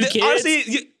like 2 kids.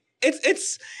 Honestly,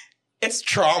 it's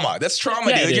trauma. That's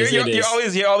trauma, Yeah, dude. it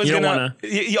is. You're always You don't gonna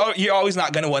you're always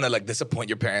not gonna want to like disappoint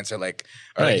your parents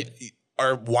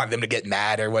or want them to get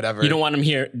mad or whatever. You don't want them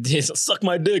here. Suck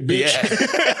my dick, bitch.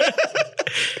 Yeah.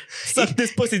 Suck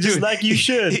this pussy just like you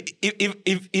should.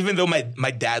 Even though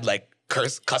my dad like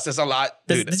cusses a lot,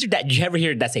 dude. Does your dad? Did you ever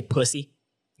hear that say pussy?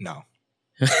 No.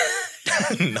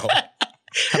 No.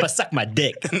 How about suck my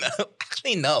dick?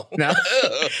 Actually, no. No.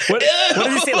 What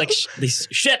does he say? Like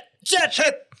shit.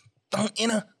 Don't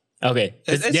Okay.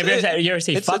 It's- You ever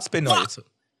say fuck? It's been Fuck.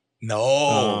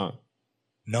 no.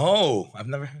 No, I've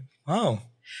never heard. Oh,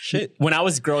 shit. When I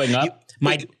was growing up,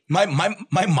 My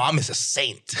mom is a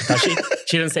saint.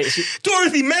 she didn't say she,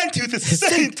 Dorothy Mantooth is a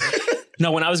saint.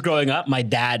 no. When I was growing up, my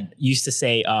dad used to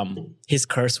say his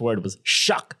curse word was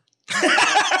shuck.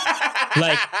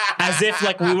 Like as if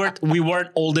like we weren't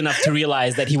old enough to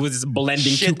realize that he was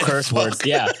blending Shit two curse fuck. words.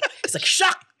 Yeah, it's like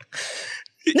shuck.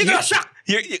 Nigga, shuck.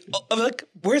 I'm like,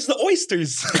 where's the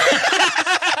oysters?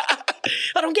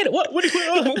 I don't get it. What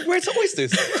Where's the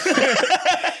oysters?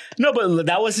 No, but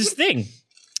that was his thing.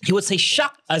 He would say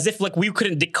shuck as if like we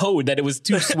couldn't decode that it was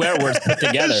two swear words put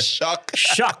together. Shuck.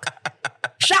 Shuck.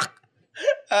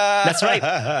 That's right.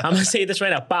 I'm gonna say this right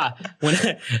now, Pa. When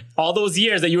all those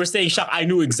years that you were saying shuck, I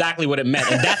knew exactly what it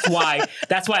meant, and that's why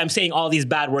I'm saying all these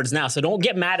bad words now. So don't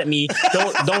get mad at me.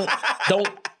 Don't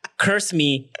curse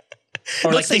me.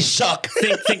 Or Let's say shuck.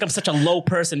 Think I'm such a low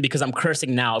person because I'm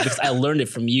cursing now because I learned it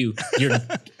from you.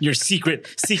 Your secret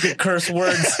curse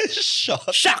words.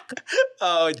 Shuck.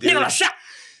 Oh, dude. Nigga, shuck.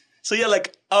 So yeah,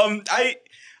 like, I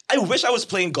wish I was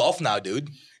playing golf now, dude.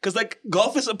 Because like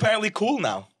golf is apparently cool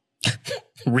now.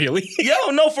 Really?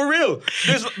 Yo, no, for real.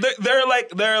 There are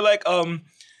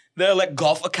like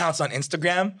golf accounts on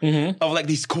Instagram of like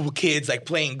these cool kids like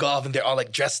playing golf and they're all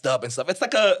like dressed up and stuff. It's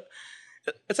like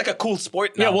a cool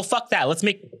sport now. Yeah, well, fuck that. Let's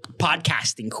make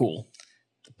podcasting cool.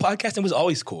 Podcasting was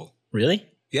always cool. Really?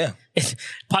 Yeah.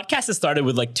 Podcasts has started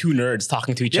with like two nerds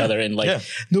talking to each other and like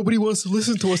Nobody wants to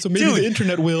listen to us, so maybe Dude. the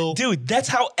internet will. Dude, that's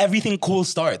how everything cool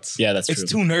starts. Yeah, that's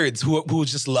It's true. two nerds who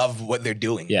just love what they're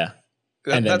doing. Yeah.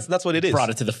 And then That's what it is.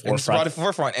 brought it to the And just brought it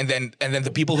forefront. to the forefront. And then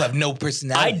the people who have no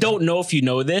personality. I don't know if you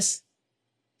know this.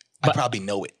 I probably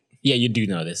know it. Yeah, you do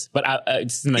know this, but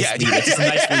it's a nice Yeah. lead. It's just a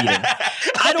nice lead.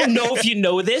 I don't know if you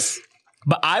know this,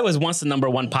 but I was once the number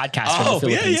one podcaster in the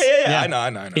Philippines. Yeah. I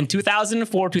know. In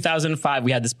 2004, 2005,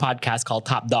 we had this podcast called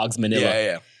Top Dogs Manila.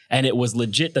 Yeah. And it was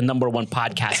legit the number one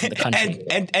podcast in the country.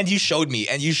 And you showed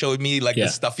me like the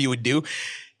stuff you would do.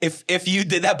 If you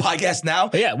did that podcast now,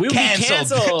 Yeah, we would be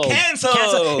canceled.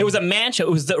 Canceled. It was a man show.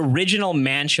 It was the original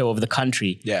man show of the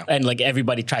country. Yeah. And like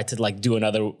everybody tried to like do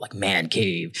another like man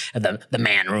cave, the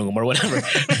man room or whatever.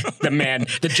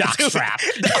 the jock strap.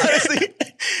 Honestly,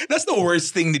 that's the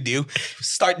worst thing to do.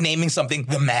 Start naming something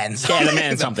the man's. Yeah, the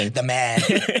man something. The man.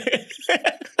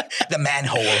 The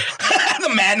manhole.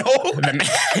 The manhole.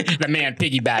 the man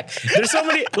piggyback. There's so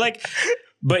many like.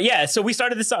 But yeah, so we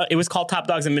started this. It was called Top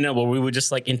Dogs in Manila, where we would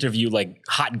just like interview like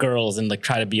hot girls and like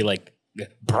try to be like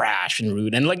brash and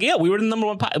rude. And like, yeah, we were the number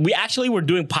one. We actually were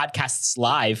doing podcasts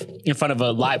live in front of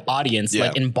a live audience,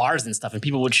 like in bars and stuff, and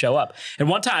people would show up. And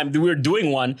one time we were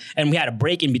doing one, and we had a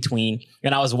break in between,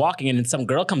 and I was walking, and then some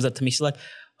girl comes up to me. She's like,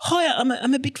 "Oh yeah,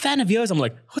 I'm a big fan of yours." I'm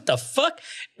like, "What the fuck?"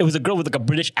 It was a girl with like a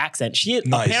British accent.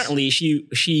 Apparently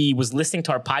she was listening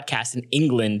to our podcast in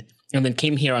England. And then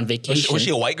came here on vacation. Was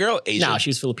she a white girl? Asian? No, she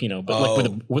was Filipino, but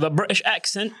like with a British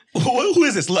accent. Who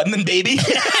is this? London baby?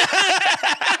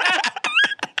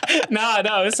 No, it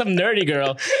was some nerdy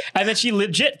girl. And then she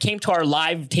legit came to our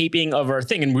live taping of our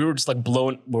thing, and we were just like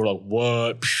blown. We were like,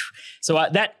 what? So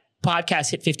that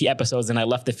podcast hit 50 episodes, and I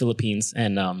left the Philippines,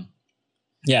 and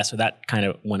yeah, so that kind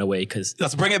of went away because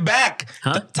Let's bring it back.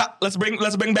 Huh? Let's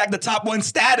bring back the top one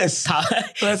status.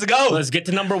 Let's go. let's get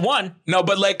to number one. No,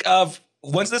 but like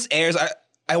once this airs,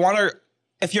 I want to.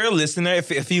 If you're a listener,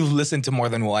 if you've listened to more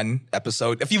than one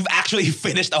episode, if you've actually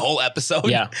finished a whole episode,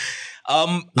 Yeah.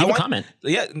 Leave a comment.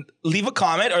 Yeah, leave a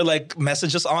comment or like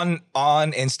message us on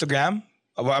Instagram.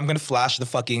 I'm gonna flash the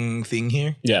fucking thing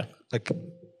here, Yeah. like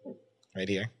right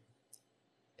here.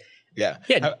 Yeah,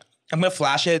 Yeah. I'm gonna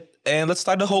flash it and let's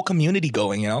start the whole community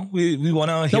going. You know, we want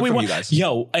to hear from you guys.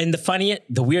 Yo, and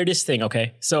the weirdest thing,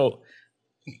 okay? So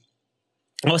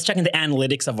I was checking the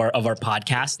analytics of our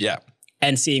podcast. Yeah.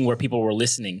 And seeing where people were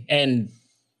listening. And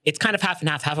it's kind of half and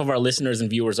half. Half of our listeners and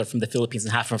viewers are from the Philippines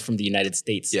and half are from the United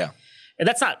States. Yeah. And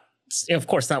that's not, of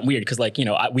course, not weird because like, you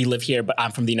know, we live here, but I'm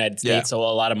from the United States. Yeah. So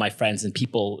a lot of my friends and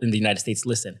people in the United States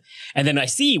listen. And then I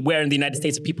see where in the United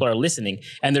States people are listening.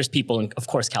 And there's people in, of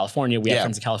course, California. We have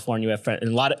friends in California. We have friends,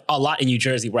 and a lot in New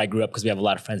Jersey where I grew up because we have a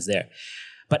lot of friends there.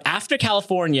 But after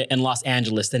California and Los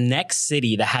Angeles, the next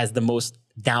city that has the most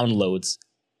downloads,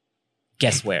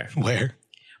 guess where? Where?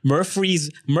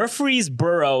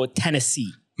 Murfreesboro,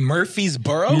 Tennessee.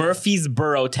 Murfreesboro?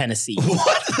 Murfreesboro, Tennessee.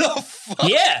 What the fuck?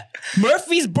 Yeah.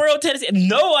 Murfreesboro, Tennessee.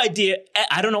 No idea.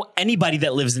 I don't know anybody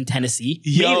that lives in Tennessee.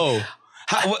 Yo.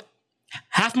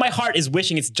 Half my heart is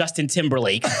wishing it's Justin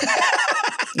Timberlake.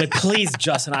 Like, please,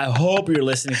 Justin, I hope you're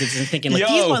listening to this and thinking, like, Yo.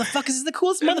 these motherfuckers is the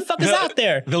coolest motherfuckers out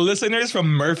there. The listeners from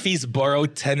Murfreesboro,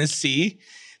 Tennessee,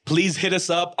 please hit us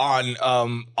up on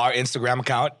our Instagram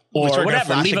account. Or which we're gonna whatever,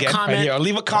 flash leave a again comment. Right here. Or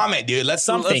leave a comment, dude. Let's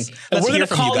Something. Let's We're hear going to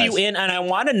from call you you guys. in, and I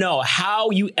want to know how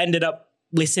you ended up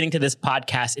listening to this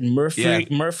podcast in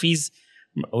Murfreesboro,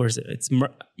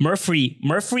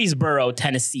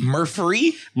 Tennessee.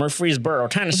 Murfreesboro,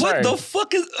 Tennessee. What the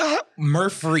fuck is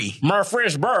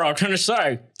Murfreesboro,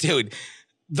 Tennessee. Dude,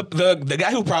 the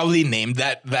guy who probably named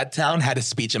that town had a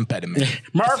speech impediment.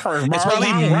 Murfreesboro. It's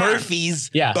probably Murphy's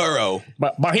Yeah. Borough.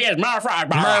 But he is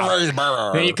Murfreesboro.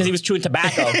 Murfreesboro. Because he was chewing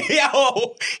tobacco.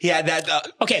 Yo, he had that.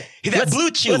 Okay, That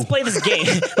blue chew. Let's play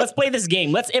this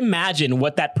game. Let's imagine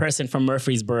what that person from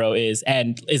Murfreesboro is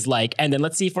like, and then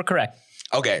let's see if we're correct.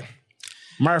 Okay,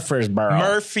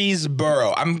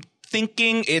 Murfreesboro. I'm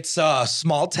thinking it's a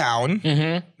small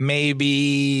town,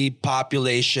 maybe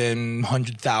population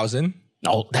 100,000.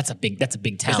 Oh, that's a big town.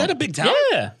 Is that a big town?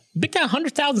 Yeah, big town.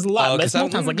 100,000 is a lot. But small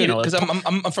towns, like, you know, because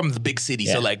I'm from the big city,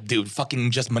 so Yeah. like, dude,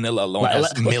 fucking just Manila alone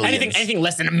has millions. anything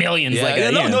less than a million. Yeah, Like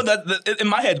no. That in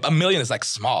my head, a million is like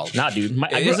small. Nah, dude.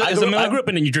 I Is it a million? grew up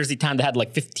in a New Jersey town that had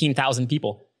like 15,000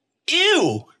 people.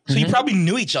 Ew. So you probably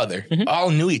knew each other. All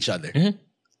knew each other.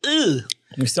 Ew.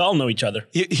 We still all know each other.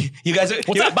 You guys are.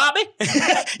 What's up, Bobby?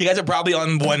 You guys are probably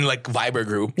on one like Viber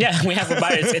group. Yeah, we have a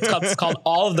it's called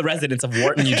All of the Residents of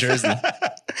Wharton, New Jersey.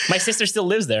 My sister still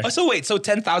lives there. Oh, so wait, so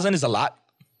 10,000 is a lot?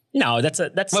 No, that's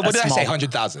What did I say?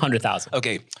 100,000. 100,000.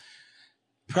 Okay.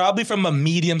 Probably from a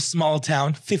medium small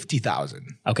town, 50,000.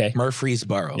 Okay.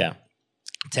 Murfreesboro. Yeah.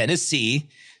 Tennessee.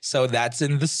 So that's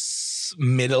in the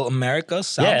middle America,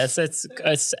 south. Yeah, it's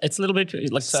a little bit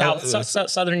like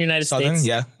southern United Southern, States.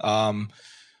 yeah.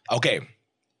 Okay.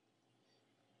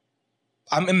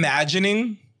 I'm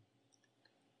imagining,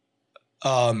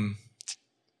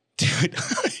 dude,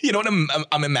 you know what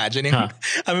I'm imagining? Huh.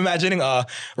 I'm imagining a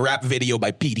rap video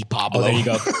by P.D. Pablo. Oh, there you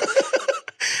go.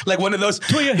 Like one of those.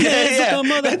 Put your hands like a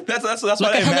mother. That's Like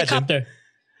what I a imagine. helicopter.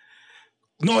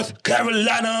 North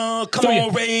Carolina, come Throw on,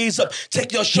 your- raise up,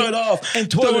 take your shirt off, And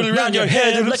throw it around your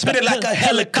head and like spin it like a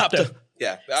helicopter.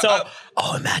 Yeah. So,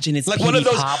 imagine it's like P.D. one of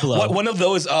those, Pablo. one of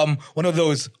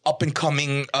those up and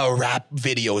coming rap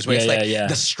videos where Yeah, it's like yeah.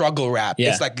 the struggle rap. Yeah.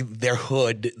 It's like their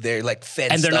hood, they're like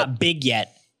fenced and they're up. not big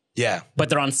yet, Yeah, but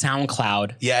they're on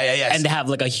SoundCloud. yeah. And they have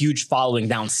like a huge following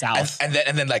down south. and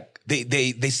then like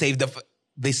they saved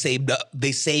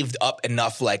up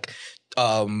enough like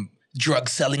drug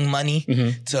selling money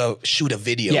to shoot a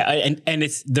video. Yeah, and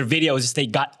it's their videos. Just they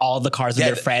got all the cars with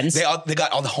their friends. They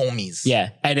got all the homies.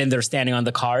 Yeah, and then they're standing on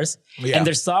the cars. Yeah. And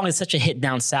their song is such a hit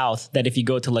down south that if you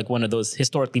go to like one of those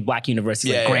historically black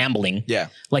universities like Yeah. Grambling, Yeah.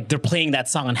 like they're playing that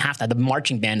song on halftime. The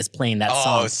marching band is playing that Oh,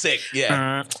 song. sick.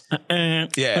 Yeah.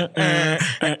 Yeah.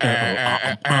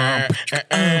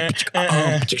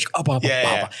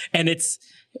 Yeah. And this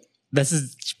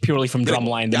is purely from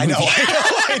Drumline. The I know, movie.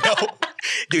 I know.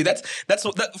 Dude, that's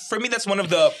for me. That's one of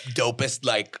the dopest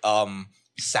like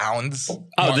sounds.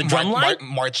 Oh, the drum line?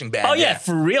 marching band. Oh yeah,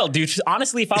 for real, dude.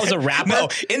 Honestly, if I was a rapper, No,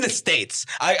 in the States,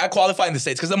 I qualify in the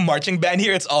States because the marching band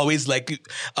here, it's always like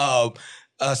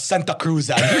Santa Cruz,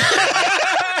 and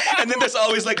then there's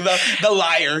always like the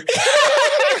lyre.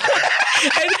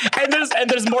 and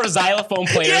there's more xylophone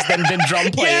players than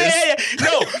drum players. Yeah.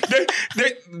 No,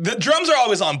 the drums are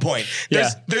always on point.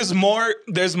 There's more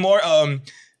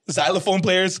xylophone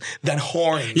players than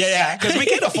horns. Yeah. Because we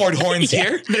can't afford horns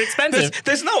here. They're expensive.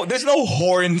 There's no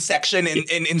horn section in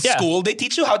Yeah. school. They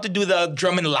teach you how to do the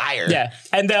drum and lyre. Yeah,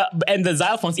 and the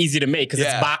xylophone's easy to make because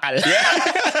Yeah. it's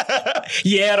bacal.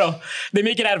 Hierro. They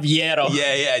make it out of hierro.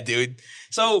 Yeah, dude.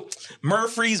 So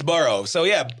Murfreesboro. So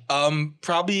yeah,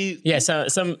 probably Yeah, so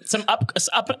some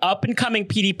up and coming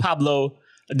P.D. Pablo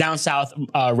down south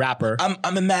rapper.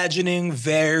 I'm imagining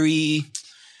very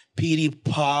P.D.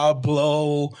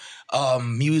 Pablo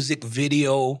music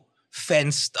video,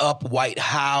 fenced up White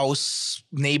House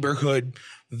neighborhood,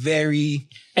 very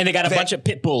And they got a bunch of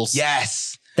pit bulls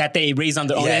yes. that they raise on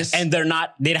their own, Yes. and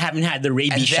they haven't had the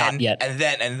rabies shot yet. And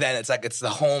then it's like it's the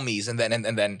homies, and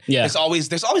then Yeah. there's always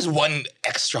one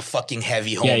extra fucking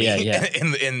heavy homie Yeah.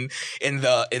 in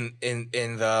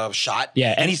the shot.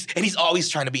 Yeah, and he's always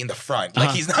trying to be in the front.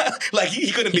 Like he's not like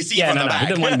he couldn't be seen from the back. He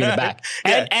doesn't want to be in the back.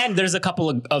 Yeah. And there's a couple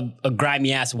of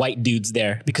grimy ass white dudes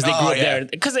there because they grew up there.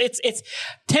 Because it's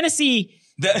Tennessee.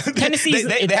 Tennessee's-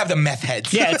 they have the meth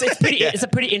heads. Yeah, it's pretty. It's a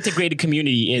pretty integrated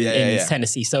community in Yeah.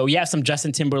 Tennessee. So you have some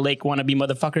Justin Timberlake wannabe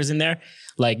motherfuckers in there,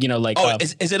 like Oh,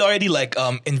 is it already like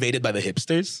invaded by the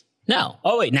hipsters? no.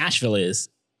 Oh wait, Nashville is.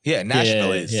 Yeah,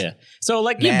 Nashville is. Yeah. So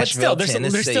like, yeah, but Nashville, still,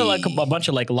 there's still like a bunch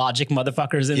of like Logic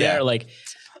motherfuckers in Yeah. there. Like,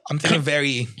 I'm thinking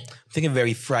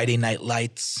very Friday Night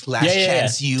Lights, Last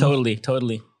Chance You.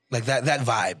 Totally. Like that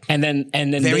vibe. And then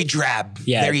Very drab.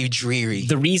 Yeah. Very dreary.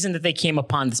 The reason that they came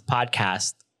upon this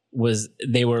podcast was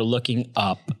they were looking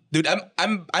up. Dude,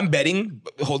 I'm betting,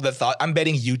 hold that thought, I'm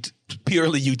betting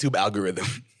purely YouTube algorithm.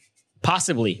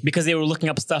 Possibly because they were looking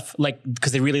up stuff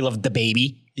because they really loved the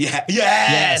baby. Yeah.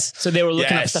 Yes. So they were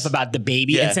looking up stuff about the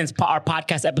baby. Yeah. And since our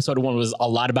podcast episode 1 was a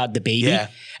lot about the baby,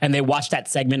 and they watched that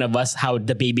segment of us, how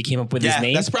the baby came up with his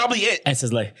name. That's probably it. And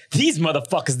says like, these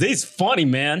motherfuckers, they's funny,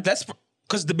 man. That's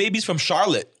because the baby's from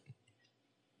Charlotte.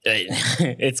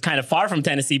 It's kind of far from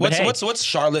Tennessee, but What's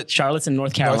Charlotte? Charlotte's in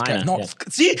North Carolina. North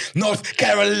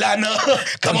Carolina.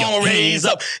 Come on, raise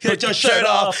up, get your shirt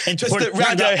off, and twist it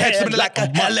around your head, something like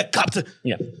a helicopter.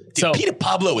 Yeah. Dude, So Peter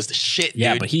Pablo is the shit,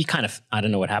 yeah, dude. but he kind of, I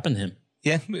don't know what happened to him.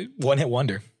 Yeah, one-hit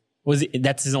wonder.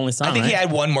 That's his only song, I think right? he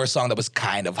had one more song that was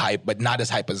kind of hype, but not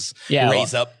as hype as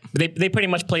Raise Up. They pretty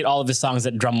much played all of his songs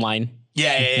at Drumline.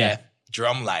 Yeah.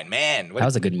 Drumline, man. That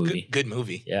was a good movie. Good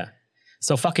movie. Yeah.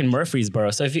 So fucking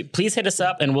Murfreesboro. So if you please hit us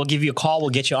up and we'll give you a call.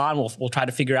 We'll get you on. We'll try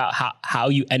to figure out how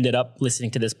you ended up listening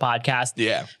to this podcast.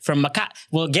 Yeah. From Makati,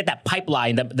 we'll get that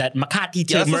pipeline that Makati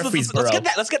to Murfreesboro.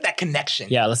 Let's get that connection.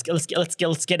 Yeah, let's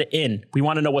get it in. We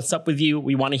want to know what's up with you.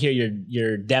 We want to hear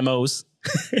your demos.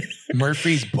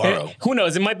 Murfreesboro. Who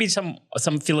knows? It might be some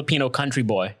Filipino country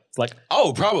boy. It's like,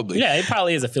 oh, probably. yeah, it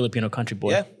probably is a Filipino country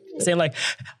boy. Yeah. Saying like,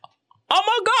 oh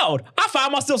my God, I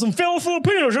found myself some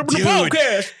Filipinos up in the Dude.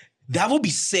 podcast. That would be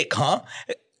sick, huh?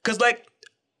 Because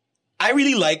I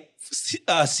really like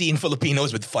seeing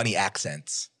Filipinos with funny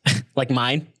accents. Like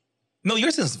mine. No,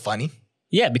 yours isn't funny.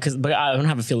 Yeah, but I don't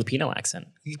have a Filipino accent.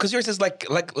 Because yours is like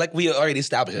we already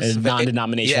established. A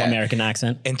non-denominational American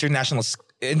accent. International school.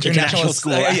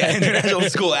 Yeah. International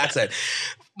school accent.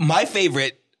 My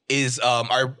favorite is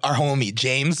our homie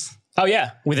James. Oh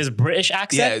yeah, with his British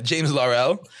accent. Yeah, James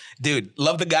Laurel. Dude,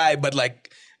 love the guy, but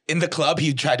in the club,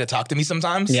 he'd try to talk to me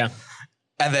sometimes. Yeah.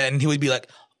 And then he would be like,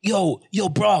 yo,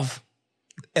 bruv.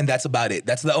 And that's about it.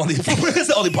 That's the only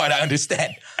part I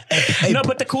understand. No,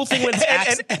 but the cool thing with his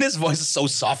accent, and his voice is so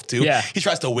soft too. Yeah. He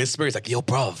tries to whisper. He's like, yo,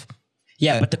 bruv.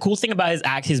 yeah, but the cool thing about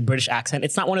his British accent,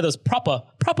 it's not one of those proper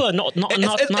Notting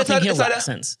Hill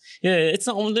accents. Yeah, it's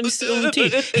not. Let me see.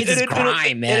 It's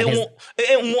grime, man.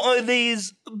 It ain't one of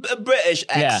these British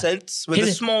accents with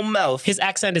a small mouth. His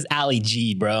accent is Ali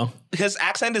G, bro. His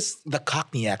accent is the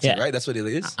Cockney accent, right? That's what it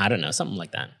is. I don't know, something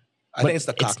like that. I think it's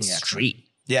the Cockney it's accent. street.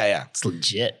 Yeah. It's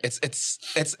legit. It's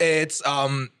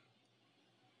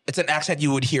an accent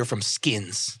you would hear from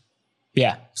Skins.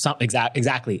 Yeah,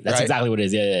 exactly. That's Right? exactly what it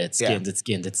is. Yeah, it's Skins. It's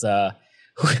Skins. It's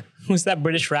who's that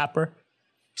British rapper?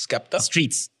 Skepta?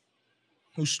 Streets.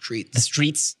 Who's Streets? The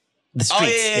Streets. Oh,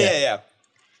 yeah.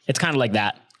 It's kind of like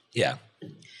that. Yeah.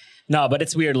 No, but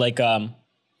it's weird. Like, I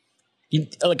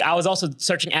was also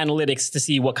searching analytics to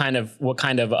see what kind of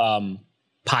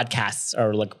podcasts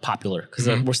are popular because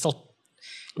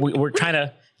we're trying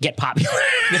to get popular.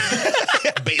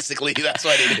 Basically, that's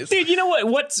what it is. Dude, you know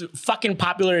what's fucking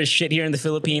popular as shit here in the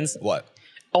Philippines? What?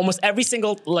 Almost every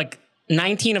single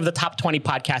 19 of the top 20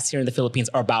 podcasts here in the Philippines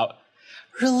are about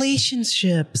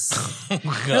relationships.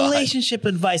 Relationship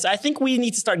advice. I think we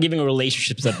need to start giving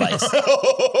relationships advice.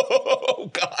 Oh,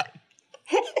 God.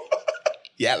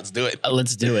 Yeah, let's do it.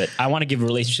 Let's do it. I want to give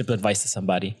relationship advice to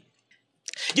somebody.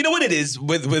 You know what it is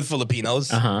with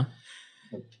Filipinos? Uh-huh.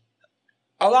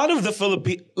 A lot of the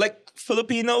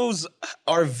Filipinos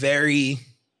are very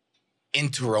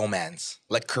into romance,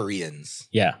 like Koreans.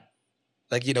 Yeah.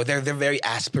 They're very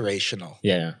aspirational.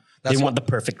 Yeah. They want the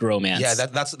perfect romance. Yeah,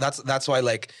 that's why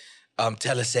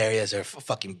teleseries are a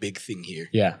fucking big thing here.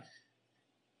 Yeah.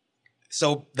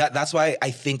 So that's why I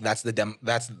think that's the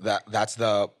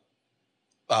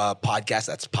podcast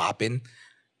that's popping,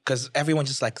 because everyone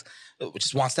just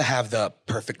wants to have the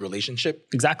perfect relationship.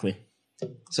 Exactly.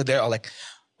 So they're all like,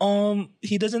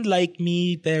 he doesn't like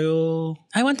me, pero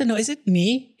I want to know, is it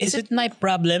me? Is it my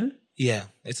problem? yeah,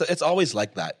 it's always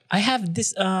like that. I have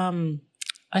this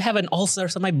I have an ulcer,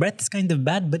 so my breath is kind of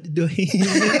bad, but You're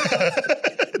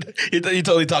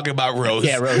totally talking about Rose.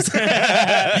 yeah, Rose.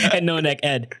 And No Neck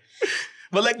Ed.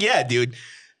 But yeah, dude.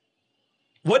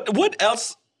 What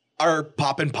else are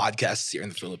poppin' podcasts here in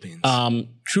the Philippines?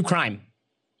 True crime.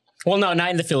 Well, no, not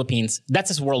in the Philippines. That's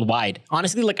just worldwide.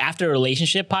 Honestly, after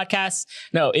relationship podcasts,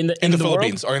 no, in the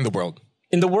Philippines world, or in the world?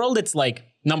 in the world, it's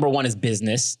number one is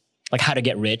business, how to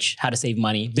get rich, how to save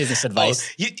money, business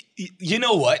advice. You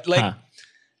know what?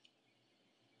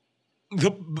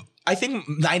 I think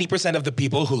 90% of the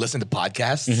people who listen to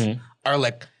podcasts are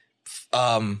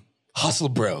Hustle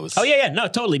Bros. Oh yeah, no,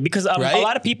 totally. Because Right? a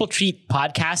lot of people treat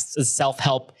podcasts as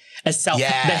self-help,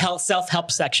 Yeah.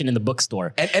 self-help section in the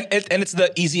bookstore. And it's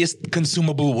the easiest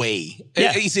consumable way.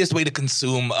 Yeah. Easiest way to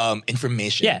consume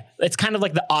information. Yeah, it's kind of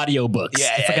like the audiobooks.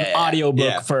 Yeah, It's like yeah, an yeah. audiobook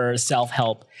Yeah. for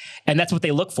self-help. And that's what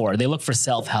they look for. They look for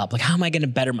self-help. Like, how am I going to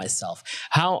better myself?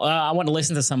 How I want to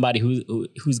listen to somebody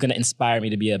who's going to inspire me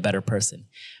to be a better person.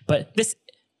 But this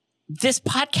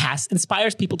podcast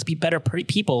inspires people to be better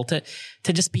people, to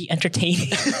just be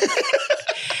entertaining.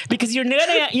 Because you're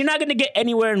not gonna get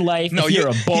anywhere in life if you're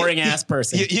a boring ass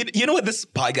person. You know what this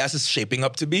podcast is shaping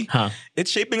up to be? Huh.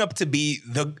 It's shaping up to be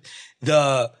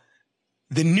the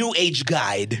new age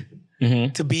guide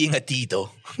to being a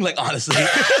tito. Like, honestly.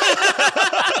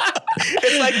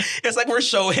 It's like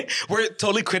we're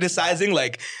totally criticizing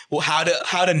like, well, how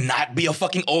to not be a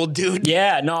fucking old dude.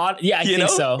 Yeah, no, I think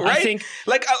so. Right? I think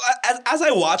like as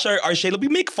I watch our shit, we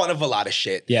make fun of a lot of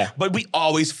shit. Yeah. But we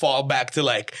always fall back to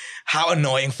like how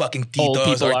annoying fucking old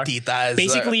titos people or are. titas.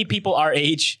 Basically, people our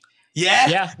age.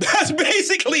 Yeah. That's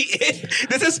basically it.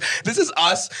 This is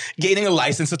us gaining a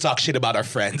license to talk shit about our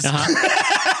friends.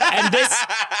 And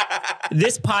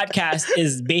this podcast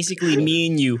is basically me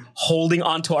and you holding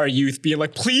onto our youth, being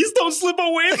like, please don't slip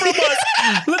away from us.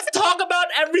 Let's talk about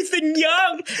everything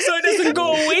young so it doesn't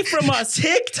go away from us.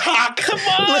 TikTok. Come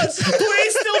on.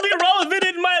 Please still be relevant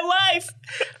in my life.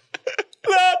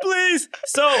 Please.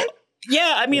 So,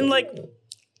 yeah, I mean, like,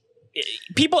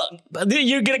 people,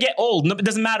 you're going to get old. No, it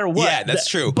doesn't matter what. Yeah, that's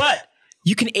true. But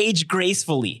you can age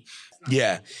gracefully.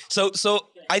 Yeah. So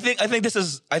I think this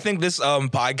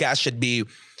podcast should be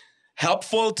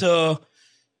helpful to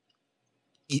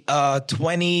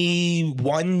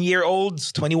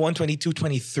 21-year-olds, 21, 22,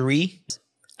 23.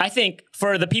 I think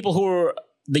for the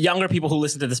younger people who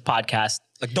listen to this podcast,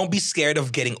 Like, don't be scared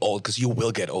of getting old because you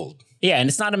will get old. yeah, and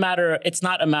it's not a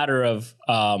matter of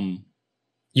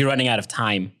you're running out of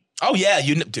time. Oh yeah,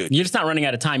 dude. You're just not running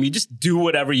out of time. You just do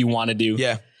whatever you want to do.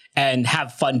 Yeah. And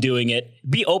have fun doing it.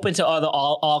 Be open to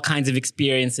all kinds of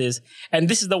experiences. And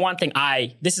this is the one thing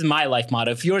this is my life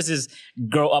motto. If yours is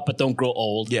grow up but don't grow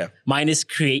old. Yeah. Mine is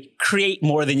create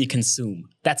more than you consume.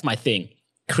 That's my thing.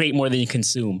 Create more than you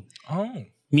consume. Oh.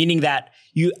 Meaning that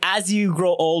as you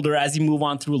grow older, as you move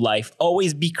on through life,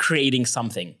 always be creating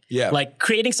something. Yeah. Like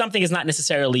creating something is not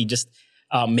necessarily just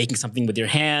making something with your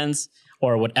hands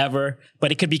or whatever,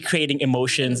 but it could be creating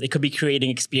emotions. It could be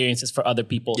creating experiences for other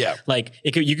people. Yeah. Like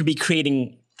you could be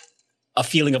creating a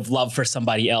feeling of love for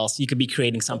somebody else. You could be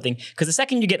creating something. Because the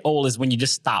second you get old is when you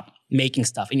just stop making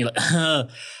stuff and you're like,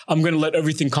 I'm going to let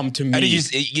everything come to me. And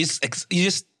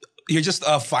you're just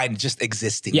fine just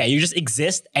existing. Yeah, you just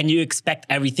exist and you expect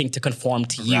everything to conform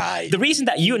to you. Right. The reason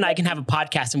that you and I can have a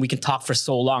podcast and we can talk for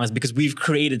so long is because we've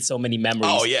created so many memories.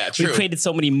 Oh, yeah, true. We've created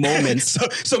so many moments.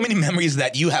 so many memories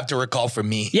that you have to recall from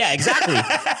me. Yeah, exactly.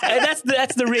 And that's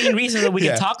the main reason that we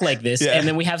can talk like this. Yeah. And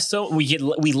then we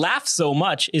laugh so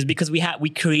much is because we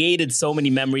created so many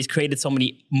memories, created so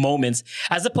many moments.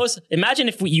 As opposed to, imagine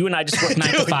if you and I just worked 9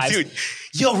 to 5. Dude,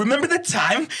 yo, remember the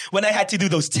time when I had to do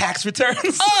those tax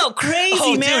returns? Oh,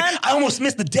 crazy, man. Dude, I almost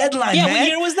missed the deadline, Yeah, man. what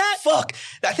year was that? Fuck.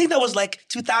 I think that was like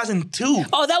 2002.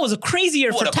 Oh, that was a crazy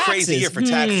year for What a taxes. crazy year for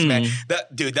taxes, man.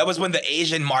 That was when the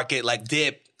Asian market like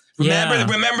dipped. Remember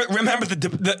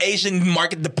the Asian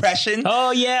market depression? Oh,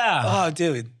 yeah. Oh,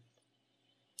 dude.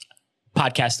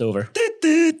 Podcast over.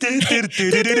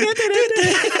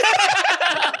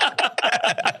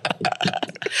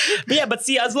 But yeah, but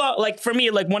see, as long, like for me,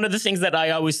 like one of the things that I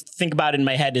always think about in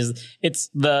my head is it's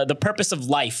the purpose of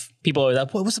life. People are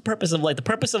like, what's the purpose of life? The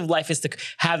purpose of life is to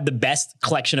have the best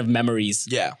collection of memories.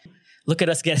 Yeah. Look at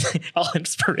us get all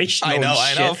inspirational. I know.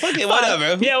 and shit. Fuck it,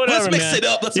 whatever. Yeah, whatever. Let's mix man. it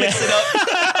up. Let's mix it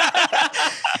up.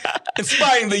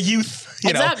 Inspiring the youth.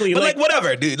 You Exactly, know? But like- like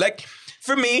whatever, dude. Like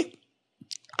for me,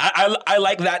 I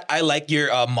like that. I like your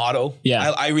motto.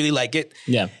 Yeah. I really like it.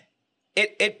 Yeah.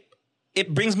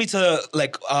 It brings me to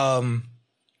like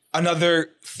another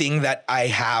thing that I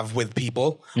have with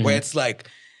people where it's like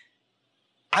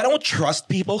I don't trust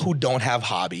people who don't have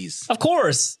hobbies. Of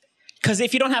course. Because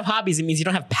if you don't have hobbies, it means you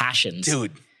don't have passions.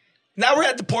 Dude. Now we're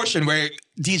at the portion where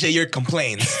DJ Yerk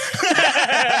complains.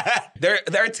 There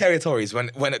are territories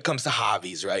when it comes to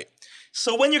hobbies, right?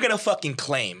 So when you're gonna fucking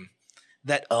claim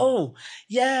that, oh,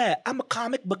 yeah, I'm a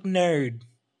comic book nerd.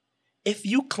 If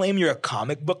you claim you're a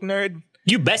comic book nerd,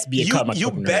 You best be a comic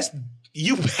book nerd.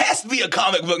 You best be a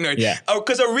comic book nerd. Yeah.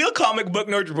 Because a real comic book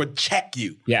nerd would check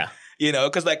you. Yeah. You know,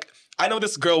 because like I know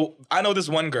this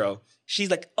one girl. She's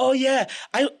like, oh yeah,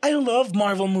 I love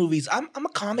Marvel movies. I'm a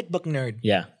comic book nerd.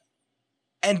 Yeah.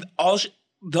 And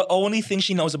the only thing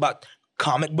she knows about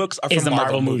comic books are Is from the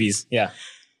Marvel movies. Yeah.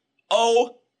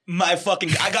 Oh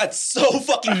I got so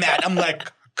fucking mad. I'm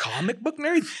like, comic book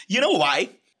nerd? You know why?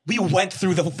 We went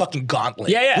through the fucking gauntlet.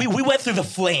 Yeah. We went through the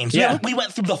flames. Yeah. We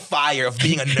went through the fire of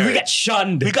being a nerd. We got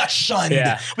shunned. We got shunned.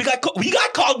 Yeah. We got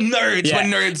called nerds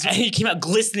when nerds. And he came out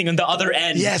glistening on the other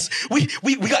end. Yes, we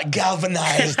got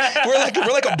galvanized. we're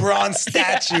like a bronze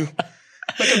statue.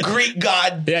 Like a Greek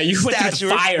god. Yeah, you went through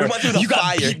the fire. We went through the you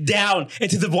fire. got beat down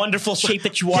into the wonderful shape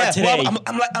that you are today. Well,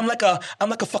 I'm like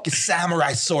a fucking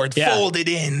samurai sword folded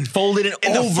in over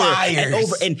the fires. and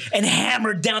over and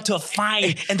hammered down to a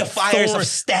fine and the fires Thor, of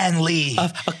Stan Lee.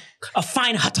 a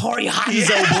fine Hattori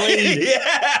Hanzo blade.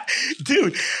 Yeah,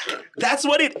 dude, that's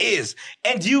what it is.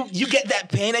 And you get that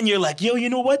pain, and you're like, yo, you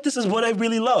know what? This is what I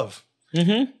really love.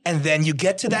 Mm-hmm. And then you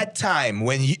get to that time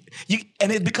when you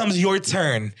and it becomes your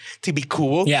turn to be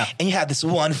cool. Yeah. And you have this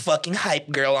one fucking hype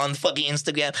girl on fucking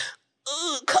Instagram.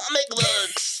 Ooh, comic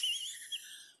books.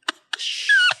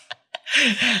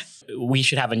 We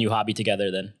should have a new hobby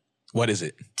together then. What is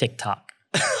it? TikTok.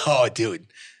 Oh, dude,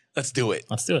 let's do it.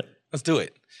 Let's do it. Let's do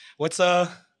it. What's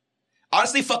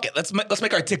honestly, fuck it. Let's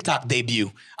make our TikTok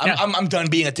debut. I'm done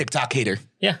being a TikTok hater.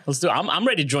 Yeah, let's do it. I'm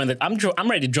ready to join the. I'm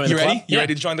ready to join You the ready? club. You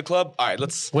ready to join the club? All right,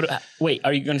 let's. Wait,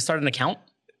 are you going to start an account?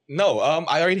 No,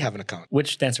 I already have an account.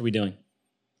 Which dance are we doing?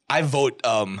 I vote.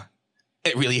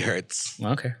 It really hurts.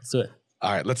 Okay, let's do it.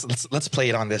 All right, let's play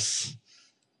it on this.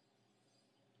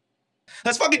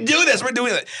 Let's fucking do this. We're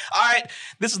doing it. All right,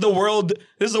 this is the world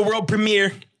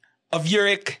premiere of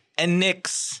Yurik and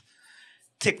Nick's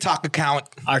TikTok account.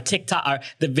 Our TikTok,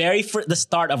 the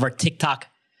start of our TikTok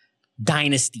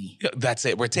dynasty. That's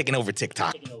it. We're taking over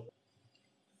TikTok. All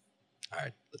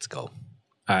right, let's go. All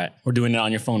right, we're doing it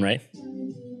on your phone, right?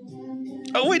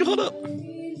 Oh wait, hold up.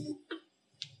 We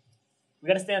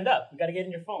gotta stand up. We gotta get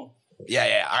in your phone.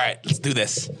 Yeah. All right, let's do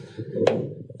this.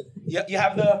 You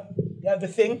have the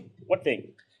thing. What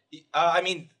thing? I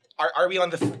mean, are we on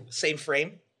the same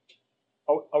frame?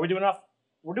 Oh, are we doing off?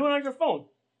 We're doing it on your phone.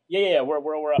 Yeah. We're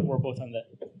both on the.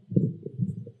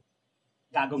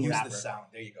 Gotta go Use rapper. the sound.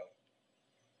 There you go.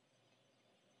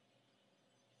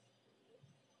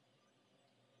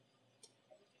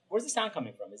 Where's the sound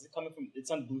coming from? Is it coming from? It's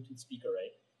on Bluetooth speaker,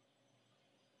 right?